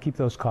kind of keep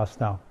those costs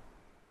down,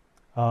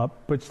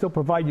 but still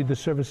provide you the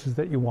services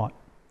that you want.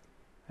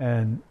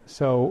 And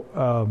so,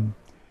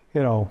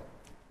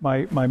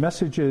 my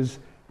message is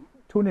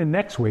tune in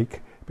next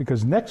week,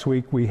 because next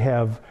week we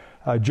have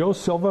Joe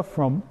Silva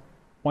from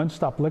One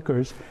Stop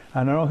Liquors.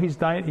 And I know he's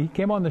dying. He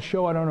came on the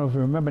show. I don't know if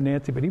you remember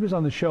Nancy, but he was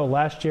on the show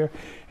last year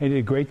and he did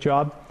a great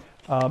job.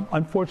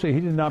 Unfortunately,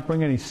 he did not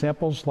bring any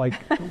samples like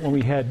when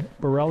we had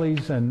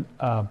Borelli's and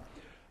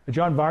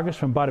John Vargas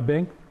from Bada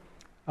Bing.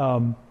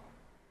 And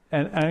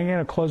I'm going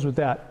to close with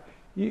that.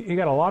 You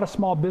got a lot of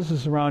small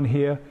businesses around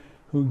here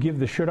who give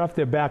the shirt off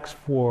their backs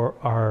for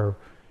our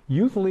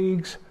youth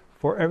leagues,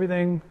 for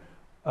everything.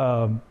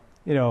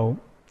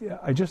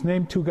 I just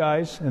named two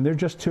guys, and they're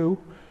just two.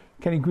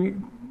 Kenny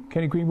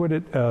Greenwood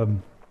at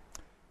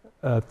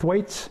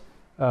Thwaites,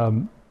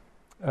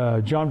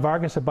 John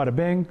Vargas at Bada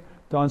Bing,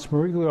 Don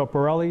Smariglio at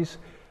Borelli's,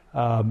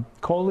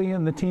 Coley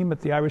and the team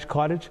at the Irish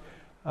Cottage,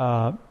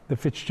 the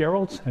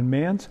Fitzgeralds and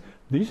Mann's.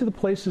 These are the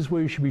places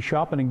where you should be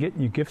shopping and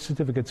getting your gift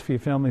certificates for your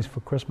families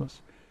for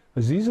Christmas.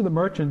 Because these are the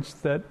merchants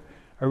that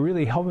are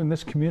really helping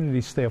this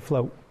community stay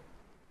afloat,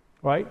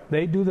 right?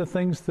 They do the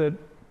things that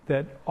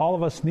all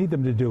of us need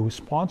them to do,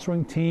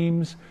 sponsoring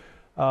teams.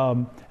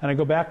 And I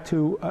go back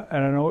to,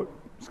 and I know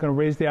it's going to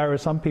raise the ire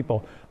of some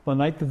people, the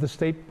night that the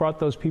state brought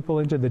those people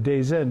into the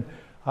Days Inn,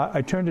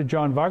 I turned to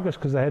John Vargas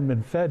because I hadn't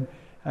been fed,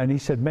 and he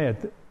said, Mayor,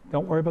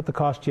 don't worry about the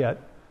cost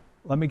yet.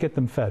 Let me get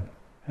them fed.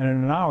 And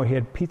in an hour, he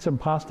had pizza and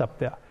pasta up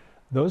there.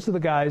 Those are the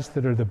guys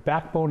that are the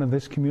backbone of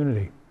this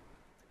community.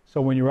 So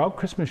when you're out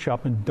Christmas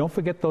shopping, don't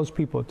forget those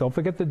people. Don't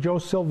forget the Joe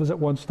Silvas at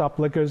One Stop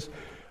Liquors.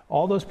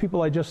 All those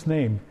people I just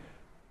named.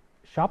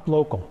 Shop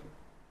local.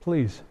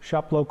 Please,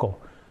 shop local.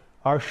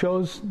 Our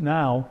shows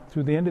now,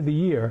 through the end of the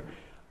year,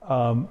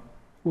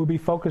 will be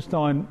focused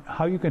on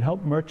how you can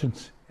help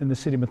merchants in the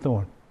city of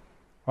Methuen.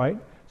 Right?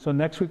 So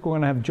next week we're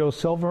going to have Joe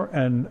Silver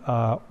and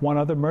one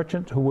other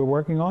merchant who we're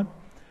working on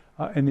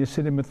in the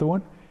city of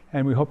Methuen.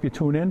 And we hope you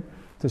tune in.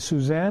 To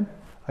Suzanne,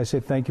 I say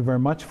thank you very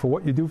much for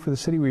what you do for the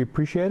city. We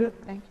appreciate it.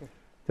 Thank you.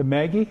 To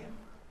Maggie,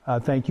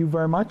 thank you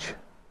very much.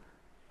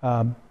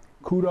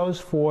 Kudos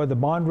for the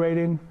bond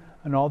rating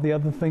and all the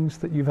other things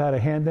that you've had a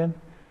hand in.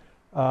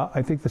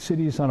 I think the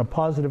city is on a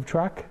positive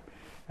track,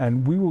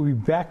 and we will be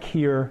back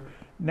here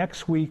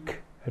next week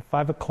at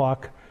 5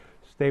 o'clock.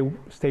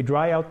 Stay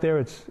dry out there.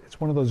 It's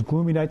one of those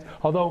gloomy nights.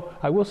 Although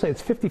I will say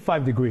it's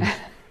 55 degrees,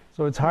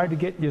 so it's hard to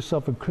get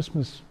yourself a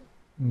Christmas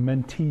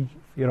mentee.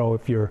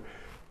 If you're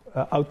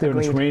out there and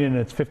it's raining and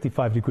it's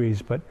 55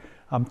 degrees. But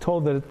I'm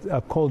told that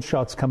a cold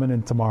shot's coming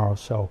in tomorrow,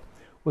 so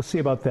we'll see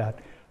about that.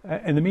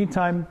 In the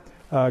meantime,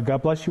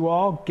 God bless you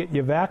all. Get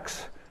your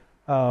vax.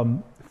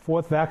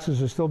 Fourth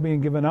vaxes are still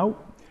being given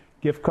out.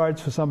 Gift cards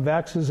for some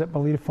vaxes at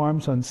Melita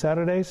Farms on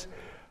Saturdays.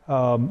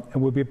 And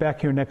we'll be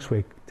back here next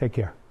week. Take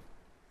care.